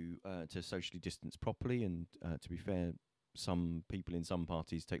to socially distance properly. And to be fair, some people in some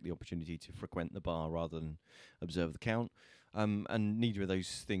parties take the opportunity to frequent the bar rather than observe the count. And neither of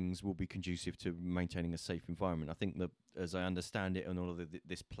those things will be conducive to maintaining a safe environment. I think that, as I understand it, and although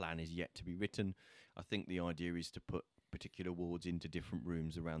this plan is yet to be written, I think the idea is to put particular wards into different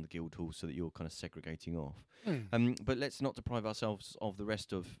rooms around the Guildhall so that you're kind of segregating off. But let's not deprive ourselves of the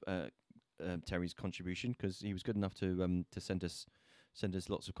rest of Terry's contribution because he was good enough to send us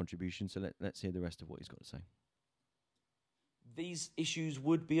lots of contributions. So let's hear the rest of what he's got to say. These issues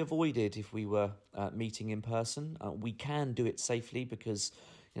would be avoided if we were meeting in person. We can do it safely because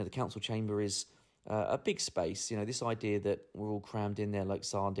the council chamber is a big space. This idea that we're all crammed in there like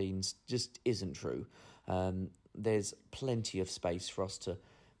sardines just isn't true. There's plenty of space for us to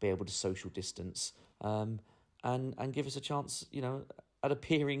be able to social distance and give us a chance, at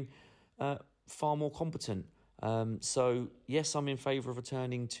appearing far more competent. So yes, I'm in favour of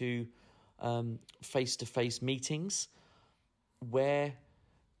returning to face-to-face meetings where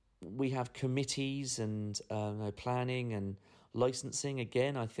we have committees and planning and licensing.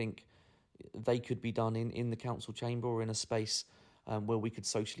 Again, I think they could be done in the council chamber or in a space where we could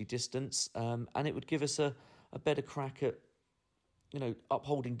socially distance, and it would give us a better crack at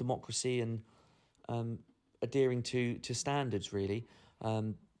upholding democracy and adhering to standards, really.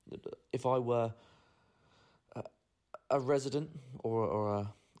 If I were a resident or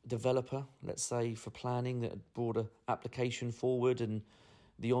a developer, let's say, for planning that had brought an application forward and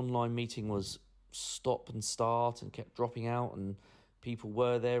the online meeting was stop and start and kept dropping out and people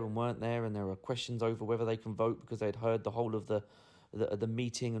were there and weren't there and there were questions over whether they can vote because they'd heard the whole of the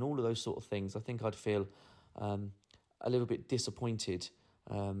meeting and all of those sort of things, I think I'd feel a little bit disappointed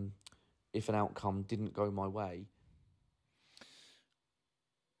if an outcome didn't go my way.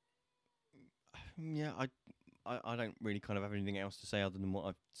 Yeah, I don't really kind of have anything else to say other than what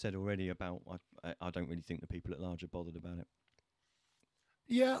I've said already about I don't really think the people at large are bothered about it.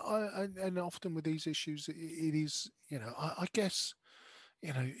 Yeah, and often with these issues, it is, I guess,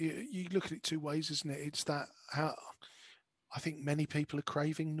 you look at it two ways, isn't it? It's that I think many people are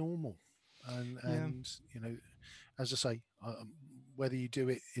craving normal, and as I say, whether you do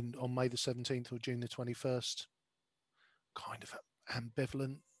it on May the 17th or June the 21st, kind of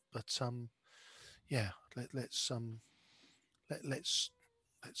ambivalent. But yeah, let's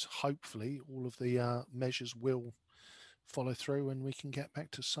hopefully all of the measures will follow through and we can get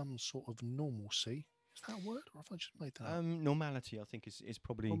back to some sort of normalcy. Is that a word, or have I just made that up? Normality, I think, is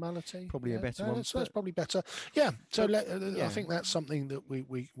probably Normality. a better one. That's probably better. Yeah. So yeah. I think that's something that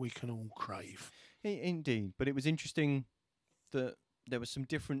we can all crave. Indeed, but it was interesting that there were some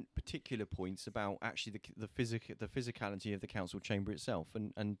different particular points about actually the physicality of the council chamber itself,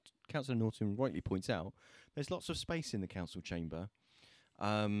 and Councillor Norton rightly points out there's lots of space in the council chamber.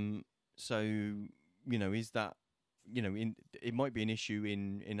 So is that it might be an issue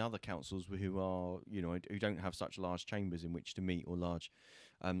in other councils who are who don't have such large chambers in which to meet, or large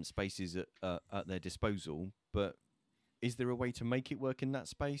spaces at their disposal. But is there a way to make it work in that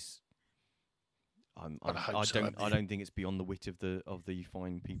space? I don't think it's beyond the wit of the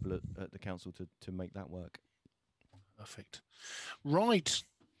fine people at the council to make that work. Perfect. Right.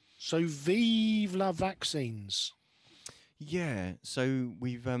 So vive la vaccines. Yeah. So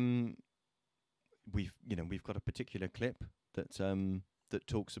we've got a particular clip that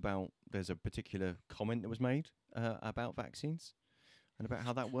talks about. There's a particular comment that was made about vaccines and about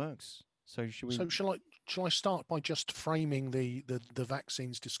how that works. So should we? So shall I start by just framing the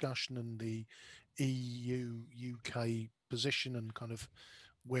vaccines discussion and the EU UK position and kind of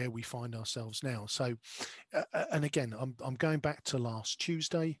where we find ourselves now. So, and again, I'm going back to last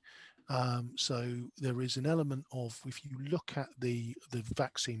Tuesday. So there is an element of, if you look at the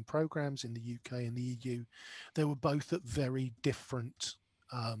vaccine programs in the UK and the EU, they were both at very different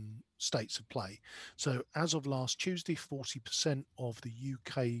states of play. So as of last Tuesday, 40% of the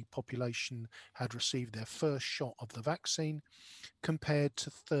UK population had received their first shot of the vaccine, compared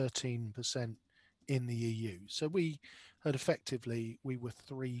to 13% in the EU. So we were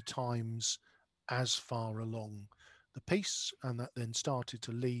 3 times as far along the piece, and that then started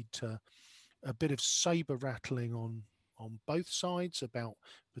to lead to a bit of saber rattling on both sides about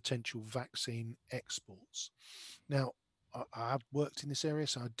potential vaccine exports. Now, I have worked in this area,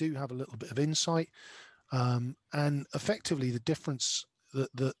 so I do have a little bit of insight, and effectively the difference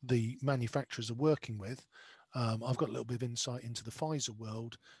that the manufacturers are working with, I've got a little bit of insight into the Pfizer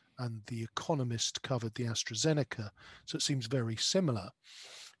world, and The Economist covered the AstraZeneca, so it seems very similar,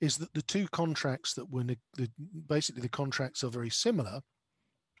 is that the two contracts that were basically the contracts are very similar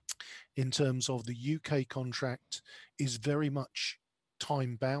in terms of the UK contract is very much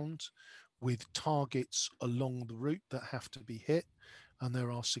time bound with targets along the route that have to be hit, and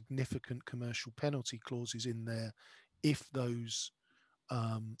there are significant commercial penalty clauses in there if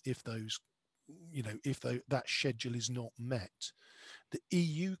that schedule is not met. The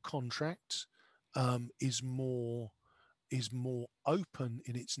EU contract is more open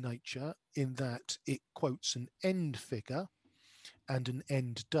in its nature, in that it quotes an end figure and an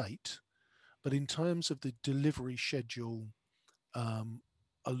end date, but in terms of the delivery schedule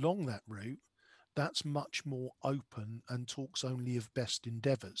along that route, that's much more open and talks only of best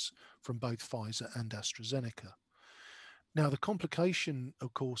endeavours from both Pfizer and AstraZeneca. Now, the complication,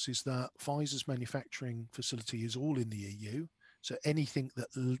 of course, is that Pfizer's manufacturing facility is all in the EU, so anything that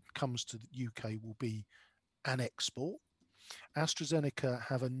comes to the UK will be an export. AstraZeneca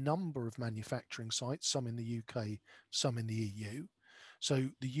have a number of manufacturing sites, some in the UK, some in the EU. So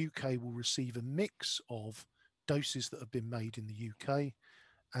the UK will receive a mix of doses that have been made in the UK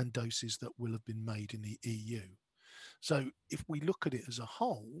and doses that will have been made in the EU. So if we look at it as a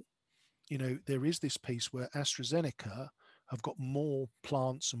whole, there is this piece where AstraZeneca have got more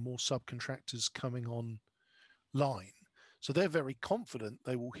plants and more subcontractors coming online. So they're very confident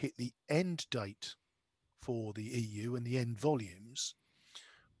they will hit the end date for the EU and the end volumes.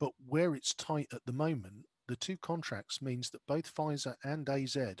 But where it's tight at the moment, the two contracts means that both Pfizer and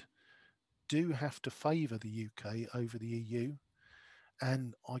AZ do have to favour the UK over the EU.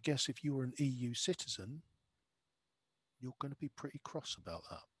 And I guess if you were an EU citizen, you're going to be pretty cross about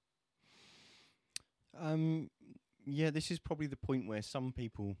that. Yeah, this is probably the point where some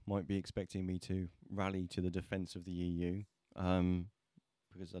people might be expecting me to rally to the defence of the EU.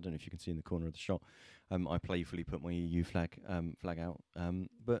 Because I don't know if you can see in the corner of the shot, I playfully put my EU flag out.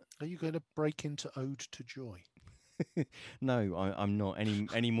 But are you going to break into Ode to Joy? No, I'm not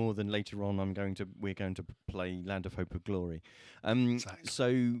any more than later on. We're going to play Land of Hope of Glory. Exactly.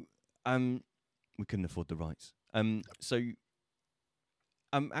 So we couldn't afford the rights.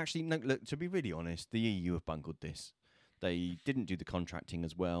 Actually, no. Look, to be really honest, the EU have bungled this. They didn't do the contracting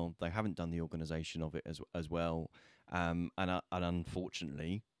as well. They haven't done the organisation of it as well. And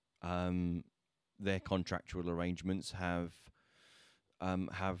unfortunately, their contractual arrangements have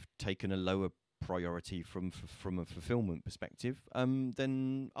taken a lower priority from a fulfillment perspective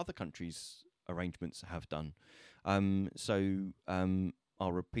than other countries' arrangements have done. So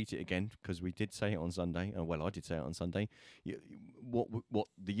I'll repeat it again because we did say it on Sunday. Well, I did say it on Sunday. What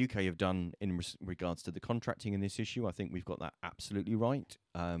the UK have done in regards to the contracting in this issue, I think we've got that absolutely right.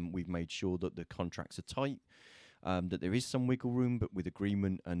 We've made sure that the contracts are tight. That there is some wiggle room, but with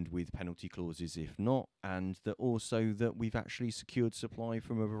agreement and with penalty clauses if not, and that also that we've actually secured supply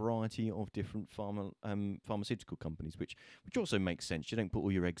from a variety of different pharmaceutical companies, which also makes sense. You don't put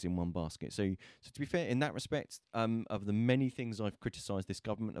all your eggs in one basket. So to be fair, in that respect, of the many things I've criticised this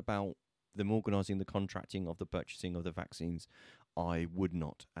government about them organising the contracting of the purchasing of the vaccines, I would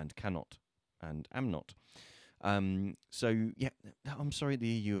not and cannot and am not. So yeah, I'm sorry the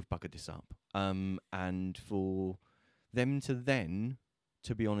EU have buggered this up. And for them to then,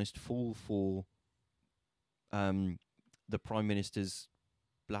 to be honest, fall for the Prime Minister's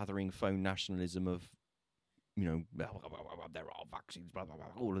blathering phone nationalism of, there are vaccines, blah, blah, blah,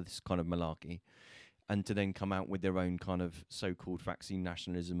 all of this kind of malarkey, and to then come out with their own kind of so-called vaccine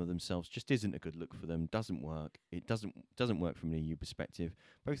nationalism of themselves just isn't a good look for them. Doesn't work. It doesn't work from an EU perspective.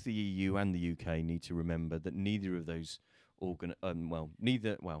 Both the EU and the UK need to remember that neither of those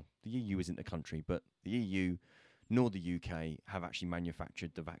the EU isn't the country, but the EU nor the UK have actually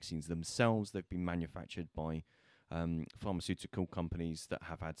manufactured the vaccines themselves. They've been manufactured by pharmaceutical companies that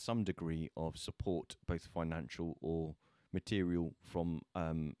have had some degree of support, both financial or material, from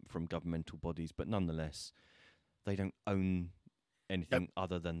governmental bodies, but nonetheless, they don't own anything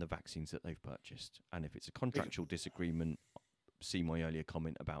other than the vaccines that they've purchased. And if it's a contractual disagreement, see my earlier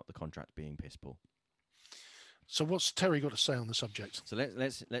comment about the contract being piss poor. So what's Terry got to say on the subject? So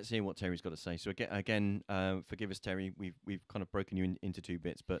let's hear what Terry's got to say. So again, forgive us, Terry. We've kind of broken you into two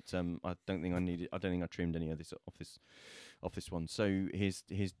bits, but I don't think I trimmed any of this off this one. So here's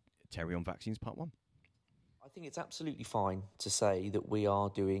Terry on vaccines, part one. I think it's absolutely fine to say that we are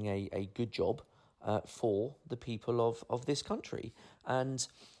doing a good job for the people of this country. And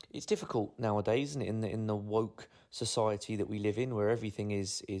it's difficult nowadays, isn't it, in the woke society that we live in, where everything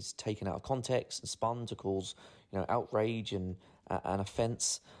is taken out of context and spun to cause outrage and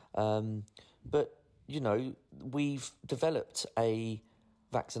offence. But we've developed a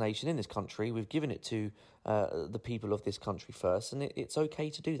vaccination in this country. We've given it to the people of this country first, and it's okay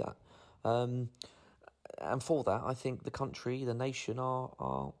to do that. And for that, I think the country, the nation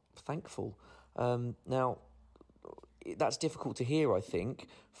are thankful. Now, that's difficult to hear, I think,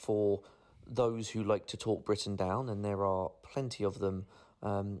 for those who like to talk Britain down, and there are plenty of them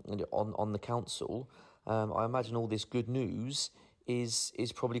on the council. I imagine all this good news is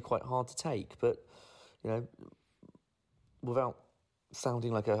probably quite hard to take, but without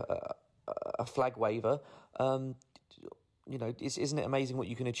sounding like a flag waver, isn't it amazing what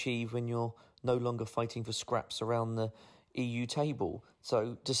you can achieve when you're no longer fighting for scraps around the EU table?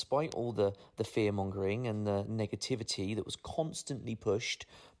 So despite all the fear-mongering and the negativity that was constantly pushed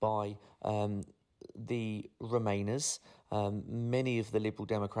by the Remainers, many of the Liberal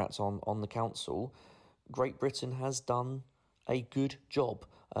Democrats on the council, Great Britain has done a good job.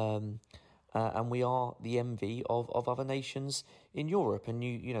 And we are the envy of other nations in Europe. And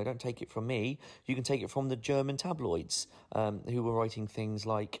you don't take it from me. You can take it from the German tabloids, who were writing things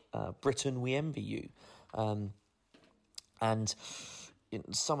like "Britain, we envy you," and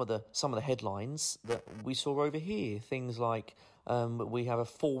some of the headlines that we saw over here, things like we have a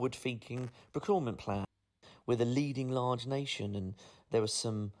forward-thinking procurement plan with a leading large nation, and there were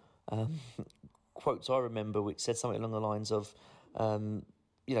some quotes I remember which said something along the lines of,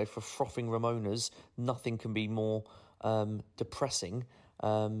 for frothing Ramonas, nothing can be more depressing.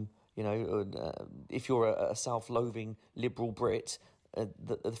 If you're a self-loathing liberal Brit,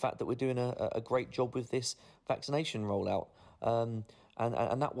 the fact that we're doing a great job with this vaccination rollout, and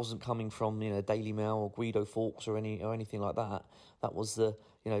that wasn't coming from Daily Mail or Guido Fawkes or anything like that. That was the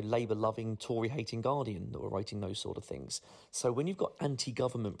Labour-loving, Tory-hating Guardian that were writing those sort of things. So when you've got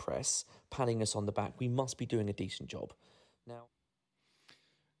anti-government press patting us on the back, we must be doing a decent job. Now,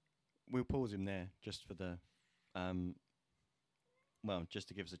 we'll pause him there just for the, just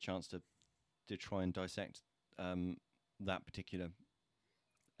to give us a chance to try and dissect that particular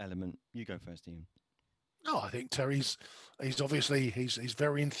element. You go first, Ian. Oh, I think Terry's obviously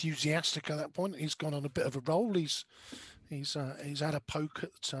very enthusiastic at that point. He's gone on a bit of a roll. He's had a poke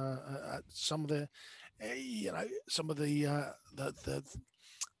at some of the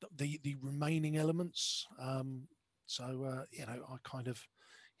the remaining elements. I kind of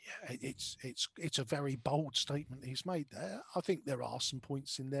Yeah, it's a very bold statement he's made there. I think there are some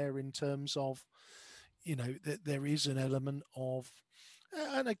points in there in terms of, that there is an element of,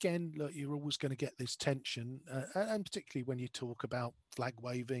 and again, look, you're always going to get this tension, and particularly when you talk about flag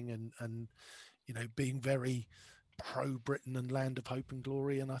waving and being very pro Britain and land of hope and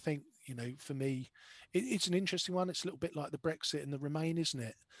glory. And I think, for me, it's an interesting one. It's a little bit like the Brexit and the Remain, isn't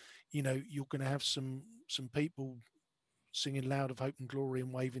it? You're going to have some people singing loud of hope and glory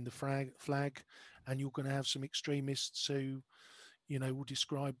and waving the flag, and you're going to have some extremists who, will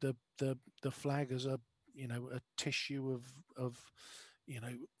describe the flag as a tissue of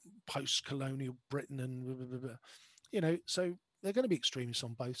post-colonial Britain and blah, blah, blah, blah. So they're going to be extremists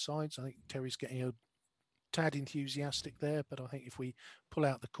on both sides. I think Terry's getting a tad enthusiastic there, but I think if we pull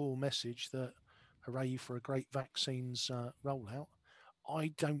out the core message that hooray for a great vaccines rollout,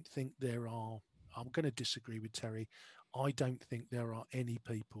 I don't think there are. I'm going to disagree with Terry. I don't think there are any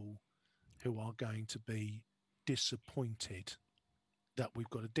people who are going to be disappointed that we've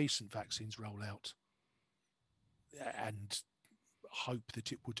got a decent vaccines rollout and hope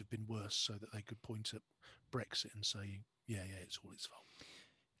that it would have been worse, so that they could point at Brexit and say, yeah, it's all its fault.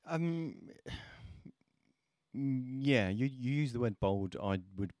 Yeah, you use the word bold. I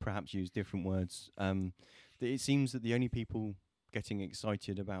would perhaps use different words. It seems that the only people getting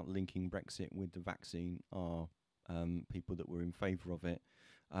excited about linking Brexit with the vaccine are people that were in favour of it.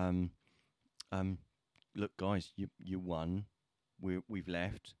 Look, guys, you won. We've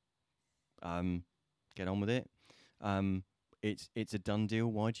left. Get on with it. It's a done deal.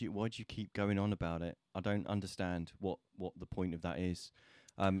 Why do you keep going on about it? I don't understand what the point of that is.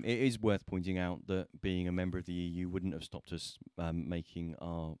 It is worth pointing out that being a member of the EU wouldn't have stopped us making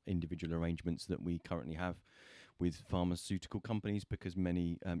our individual arrangements that we currently have with pharmaceutical companies, because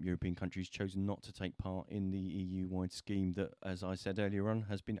many European countries chose not to take part in the EU-wide scheme that, as I said earlier on,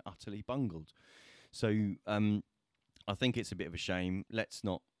 has been utterly bungled. So I think it's a bit of a shame. Let's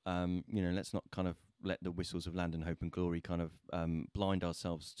not kind of let the whistles of land and hope and glory kind of blind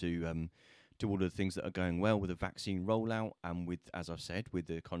ourselves to all of the things that are going well with the vaccine rollout and with, as I've said, with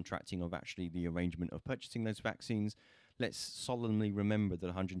the contracting of actually the arrangement of purchasing those vaccines. Let's solemnly remember that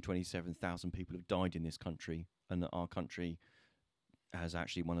 127,000 people have died in this country, and that our country has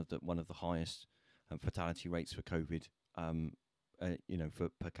actually one of the highest fatality rates for COVID, for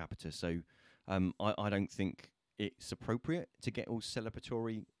per capita. So I don't think it's appropriate to get all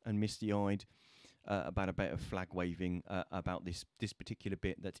celebratory and misty-eyed about a bit of flag waving about this particular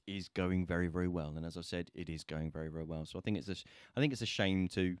bit that is going very, very well. And as I said, it is going very, very well. So I think it's a shame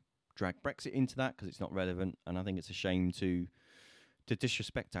to drag Brexit into that, because it's not relevant, and I think it's a shame to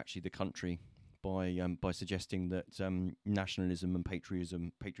disrespect actually the country by suggesting that nationalism and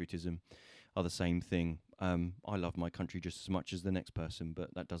patriotism are the same thing. I love my country just as much as the next person,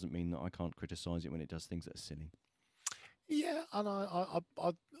 but that doesn't mean that I can't criticise it when it does things that are silly. Yeah, and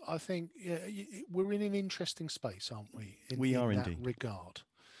I think we're in an interesting space, aren't we? We are in that indeed. regard,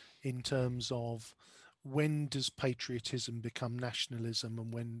 in terms of when does patriotism become nationalism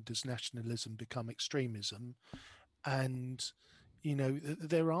and when does nationalism become extremism? And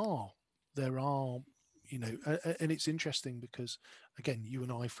there are and it's interesting because, again, you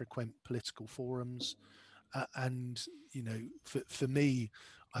and I frequent political forums, and for me,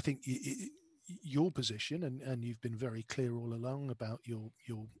 I think your position, and you've been very clear all along about your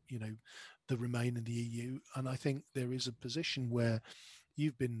the Remain in the EU, and I think there is a position where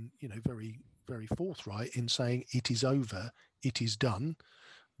you've been very, very forthright in saying it is over, it is done.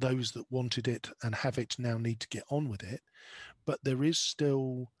 Those that wanted it and have it now need to get on with it. But there is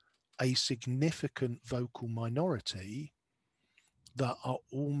still a significant vocal minority that are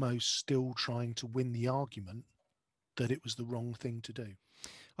almost still trying to win the argument that it was the wrong thing to do.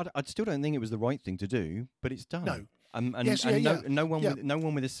 I still don't think it was the right thing to do, but it's done. No. No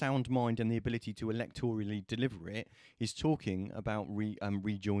one with a sound mind and the ability to electorally deliver it is talking about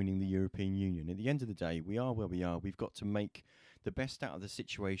rejoining the European Union. At the end of the day, we are where we are. We've got to make the best out of the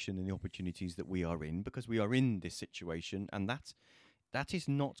situation and the opportunities that we are in, because we are in this situation, and that is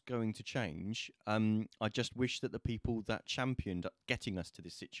not going to change. I just wish that the people that championed getting us to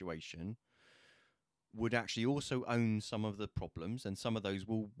this situation would actually also own some of the problems, and some of those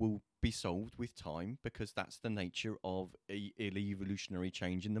will be solved with time, because that's the nature of evolutionary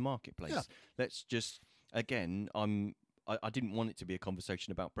change in the marketplace. Yeah. Let's just, again, I didn't want it to be a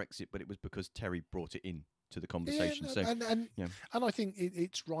conversation about Brexit, but it was because Terry brought it in to the conversation. And I think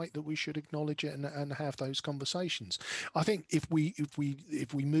it's right that we should acknowledge it and have those conversations. I think if we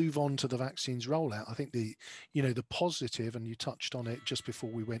move on to the vaccines rollout, I think the positive, and you touched on it just before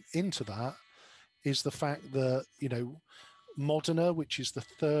we went into that, is the fact that Moderna, which is the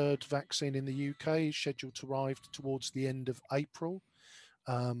third vaccine in the UK, is scheduled to arrive towards the end of April.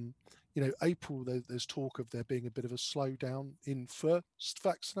 April, there's talk of there being a bit of a slowdown in first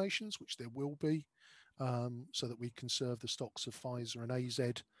vaccinations, which there will be, so that we conserve the stocks of Pfizer and AZ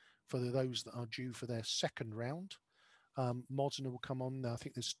for those that are due for their second round. Moderna will come on. I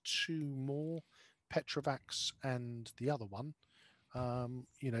think there's two more, Petrovax and the other one,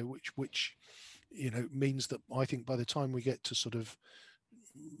 which means that I think by the time we get to sort of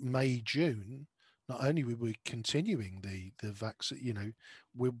May, June, not only will we be continuing the vaccine,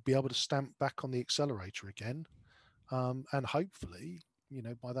 we'll be able to stamp back on the accelerator again, and hopefully,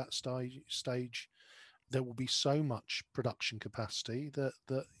 by that stage, there will be so much production capacity that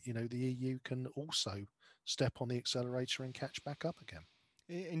the EU can also step on the accelerator and catch back up again.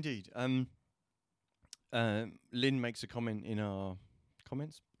 Indeed. Lynn makes a comment in our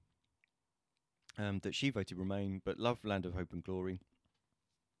comments that she voted Remain, but loved Land of Hope and Glory,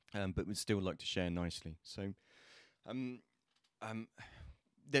 but would still like to share nicely. So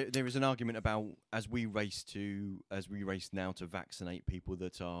there is an argument about as we race now to vaccinate people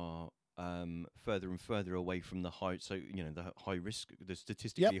that are further and further away from the high risk, the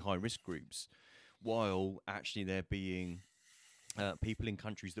statistically high risk groups, while actually there being people in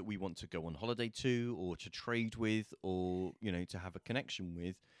countries that we want to go on holiday to or to trade with or to have a connection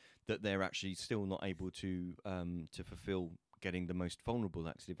with, that they're actually still not able to fulfill getting the most vulnerable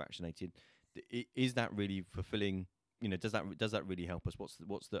actually vaccinated. Is that really fulfilling? Does that really help us?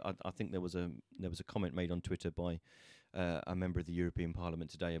 I think there was a comment made on Twitter by a member of the European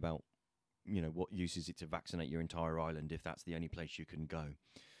Parliament today about what use is it to vaccinate your entire island if that's the only place you can go.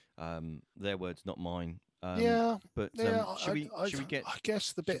 Their words, not mine. But should we get? I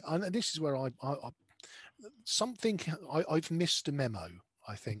guess the bit, and this is where I've missed a memo.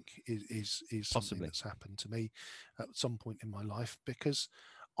 I think is something that's happened to me at some point in my life, because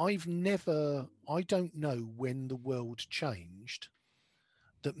I don't know when the world changed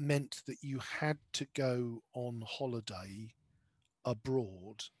that meant that you had to go on holiday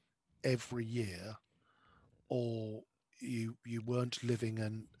abroad every year, or you weren't living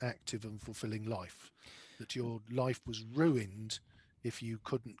an active and fulfilling life, that your life was ruined if you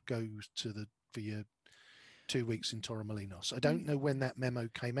couldn't go for your 2 weeks in Torremolinos. I don't know when that memo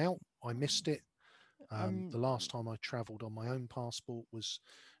came out. I missed it. The last time I travelled on my own passport was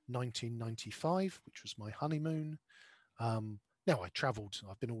 1995, which was my honeymoon. Now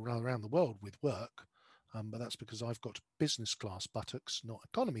I've been all around the world with work, but that's because I've got business class buttocks, not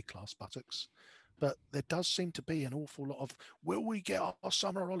economy class buttocks. But there does seem to be an awful lot of, will we get our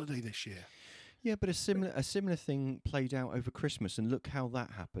summer holiday this year? Yeah, but a similar thing played out over Christmas, and look how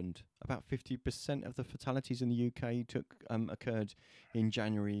that happened. About 50% of the fatalities in the UK occurred in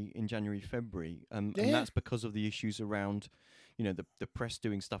January, February, and that's because of the issues around, the press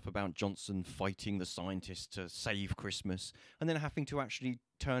doing stuff about Johnson fighting the scientists to save Christmas, and then having to actually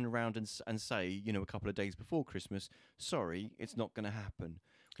turn around and say, a couple of days before Christmas, sorry, it's not going to happen.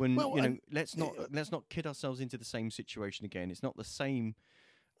 When let's not kid ourselves into the same situation again. It's not the same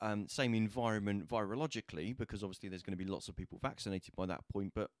environment virologically, because obviously there's going to be lots of people vaccinated by that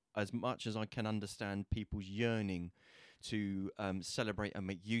point. But as much as I can understand people's yearning to celebrate and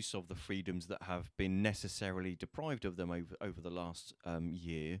make use of the freedoms that have been necessarily deprived of them over the last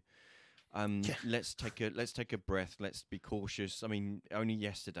year, let's take a breath. Let's be cautious. I mean, only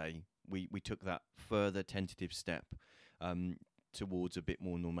yesterday we took that further tentative step towards a bit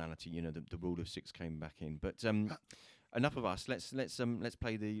more normality. The rule of six came back in, but enough of us. Let's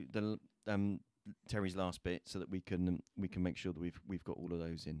play the Terry's last bit so that we can make sure that we've got all of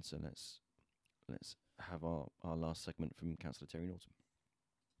those in. So let's have our last segment from Councillor Terry Norton.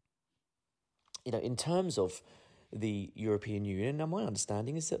 In terms of the European Union, now my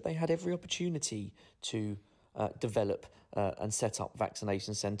understanding is that they had every opportunity to develop and set up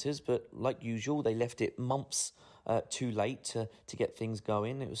vaccination centres, but like usual, they left it months too late to get things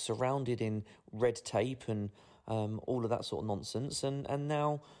going. It was surrounded in red tape and all of that sort of nonsense, and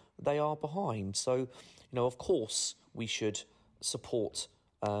now they are behind. So, of course, we should support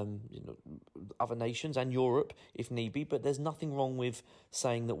other nations and Europe if need be, but there's nothing wrong with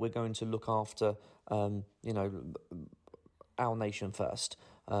saying that we're going to look after, our nation first.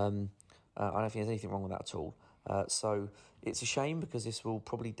 I don't think there's anything wrong with that at all. So it's a shame, because this will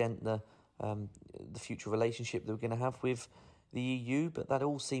probably dent the future relationship that we're going to have with the EU, but that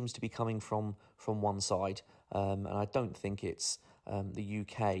all seems to be coming from one side, and I don't think it's the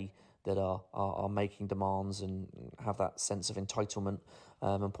UK that are making demands and have that sense of entitlement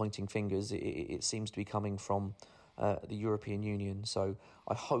and pointing fingers. It seems to be coming from the European Union. So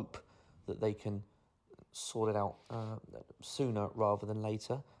I hope that they can sorted out sooner rather than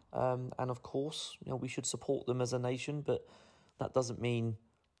later. And of course, we should support them as a nation, but that doesn't mean,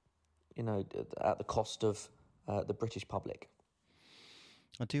 at the cost of the British public.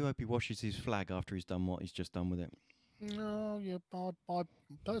 I do hope he washes his flag after he's done what he's just done with it. No, yeah, I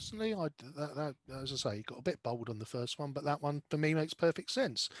personally, that as I say, you got a bit bold on the first one, but that one for me makes perfect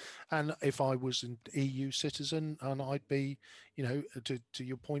sense. And if I was an EU citizen, and I'd be, to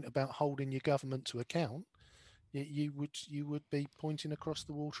your point about holding your government to account, you would be pointing across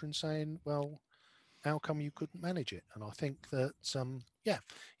the water and saying, well, how come you couldn't manage it? And I think that,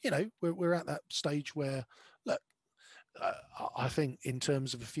 we're at that stage where, look, I think in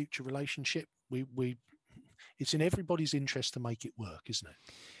terms of a future relationship, it's in everybody's interest to make it work, isn't it?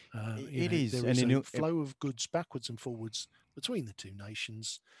 It is. There is a flow of goods backwards and forwards between the two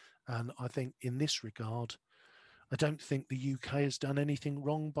nations. And I think in this regard, I don't think the UK has done anything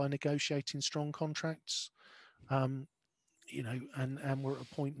wrong by negotiating strong contracts. And we're at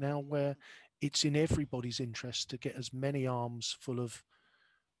a point now where it's in everybody's interest to get as many arms full of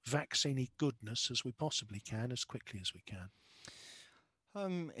vaccine-y goodness as we possibly can, as quickly as we can.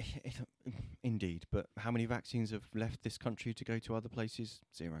 Indeed, but how many vaccines have left this country to go to other places?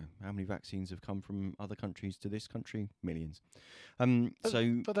 0. How many vaccines have come from other countries to this country? Millions.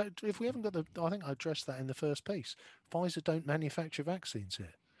 But if we haven't got I think I addressed that in the first piece. Pfizer don't manufacture vaccines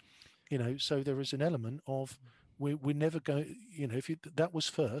here, so there is an element of we're never going. That was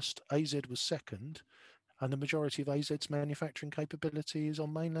first, AZ was second, and the majority of AZ's manufacturing capability is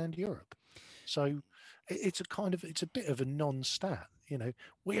on mainland Europe. So it's a bit of a non-stat.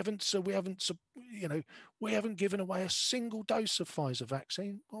 We haven't given away a single dose of Pfizer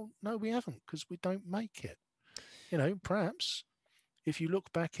vaccine. Well, no, we haven't, because we don't make it. Perhaps if you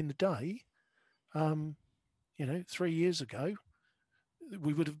look back in the day, 3 years ago,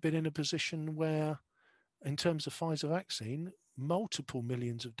 we would have been in a position where, in terms of Pfizer vaccine, multiple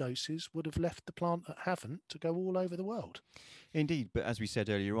millions of doses would have left the plant that haven't to go all over the world. Indeed, but as we said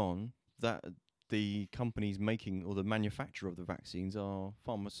earlier on, that the companies making or the manufacturer of the vaccines are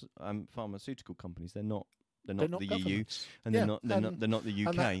pharmaceutical companies. They're not the EU, and they're not the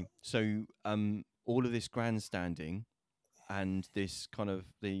UK. So all of this grandstanding and this kind of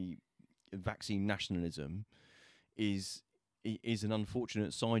the vaccine nationalism is an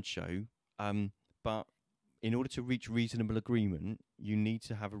unfortunate sideshow. But in order to reach reasonable agreement, you need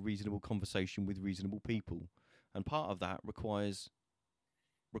to have a reasonable conversation with reasonable people, and part of that requires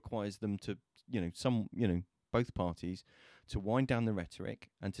them to, both parties to wind down the rhetoric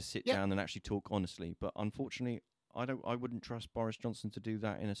and to sit down and actually talk honestly. But unfortunately, I wouldn't trust Boris Johnson to do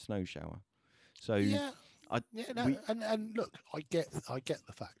that in a snow shower. So and look, I get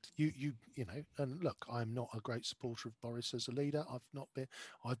the fact and look, I'm not a great supporter of Boris as a leader.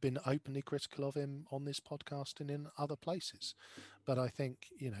 I've been openly critical of him on this podcast and in other places. But I think,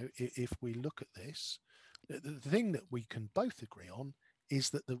 if we look at this, the thing that we can both agree on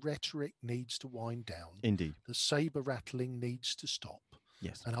is that the rhetoric needs to wind down. Indeed. The saber rattling needs to stop.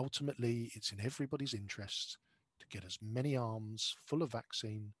 Yes. And ultimately, it's in everybody's interest to get as many arms full of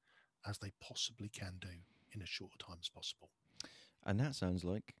vaccine as they possibly can do in as short a time as possible. And that sounds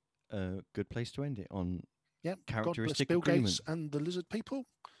like a good place to end it on. God bless Characteristic Bill agreement. Gates and the lizard people.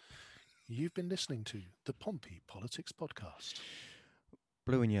 You've been listening to the Pompey Politics Podcast.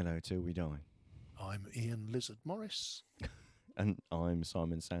 Blue and yellow till we die. I'm Ian Lizard Morris. And I'm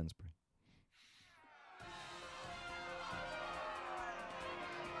Simon Sansbury.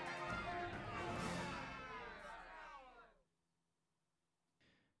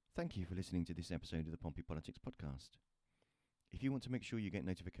 Thank you for listening to this episode of the Pompey Politics Podcast. If you want to make sure you get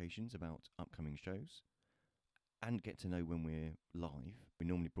notifications about upcoming shows and get to know when we're live, we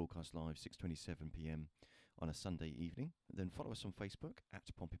normally broadcast live 6:27 p.m. on a Sunday evening, then follow us on Facebook at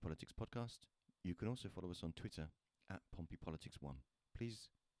Pompey Politics Podcast. You can also follow us on Twitter at Pompey Politics 1. Please,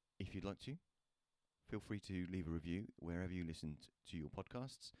 if you'd like to, feel free to leave a review wherever you listen to your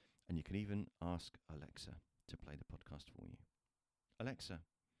podcasts, and you can even ask Alexa to play the podcast for you. Alexa,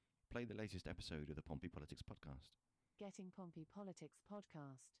 play the latest episode of the Pompey Politics Podcast. Getting Pompey Politics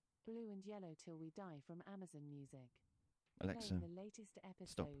Podcast, Blue and Yellow Till We Die from Amazon Music. Alexa, Playing the latest episode.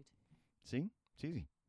 stop. See? It's easy.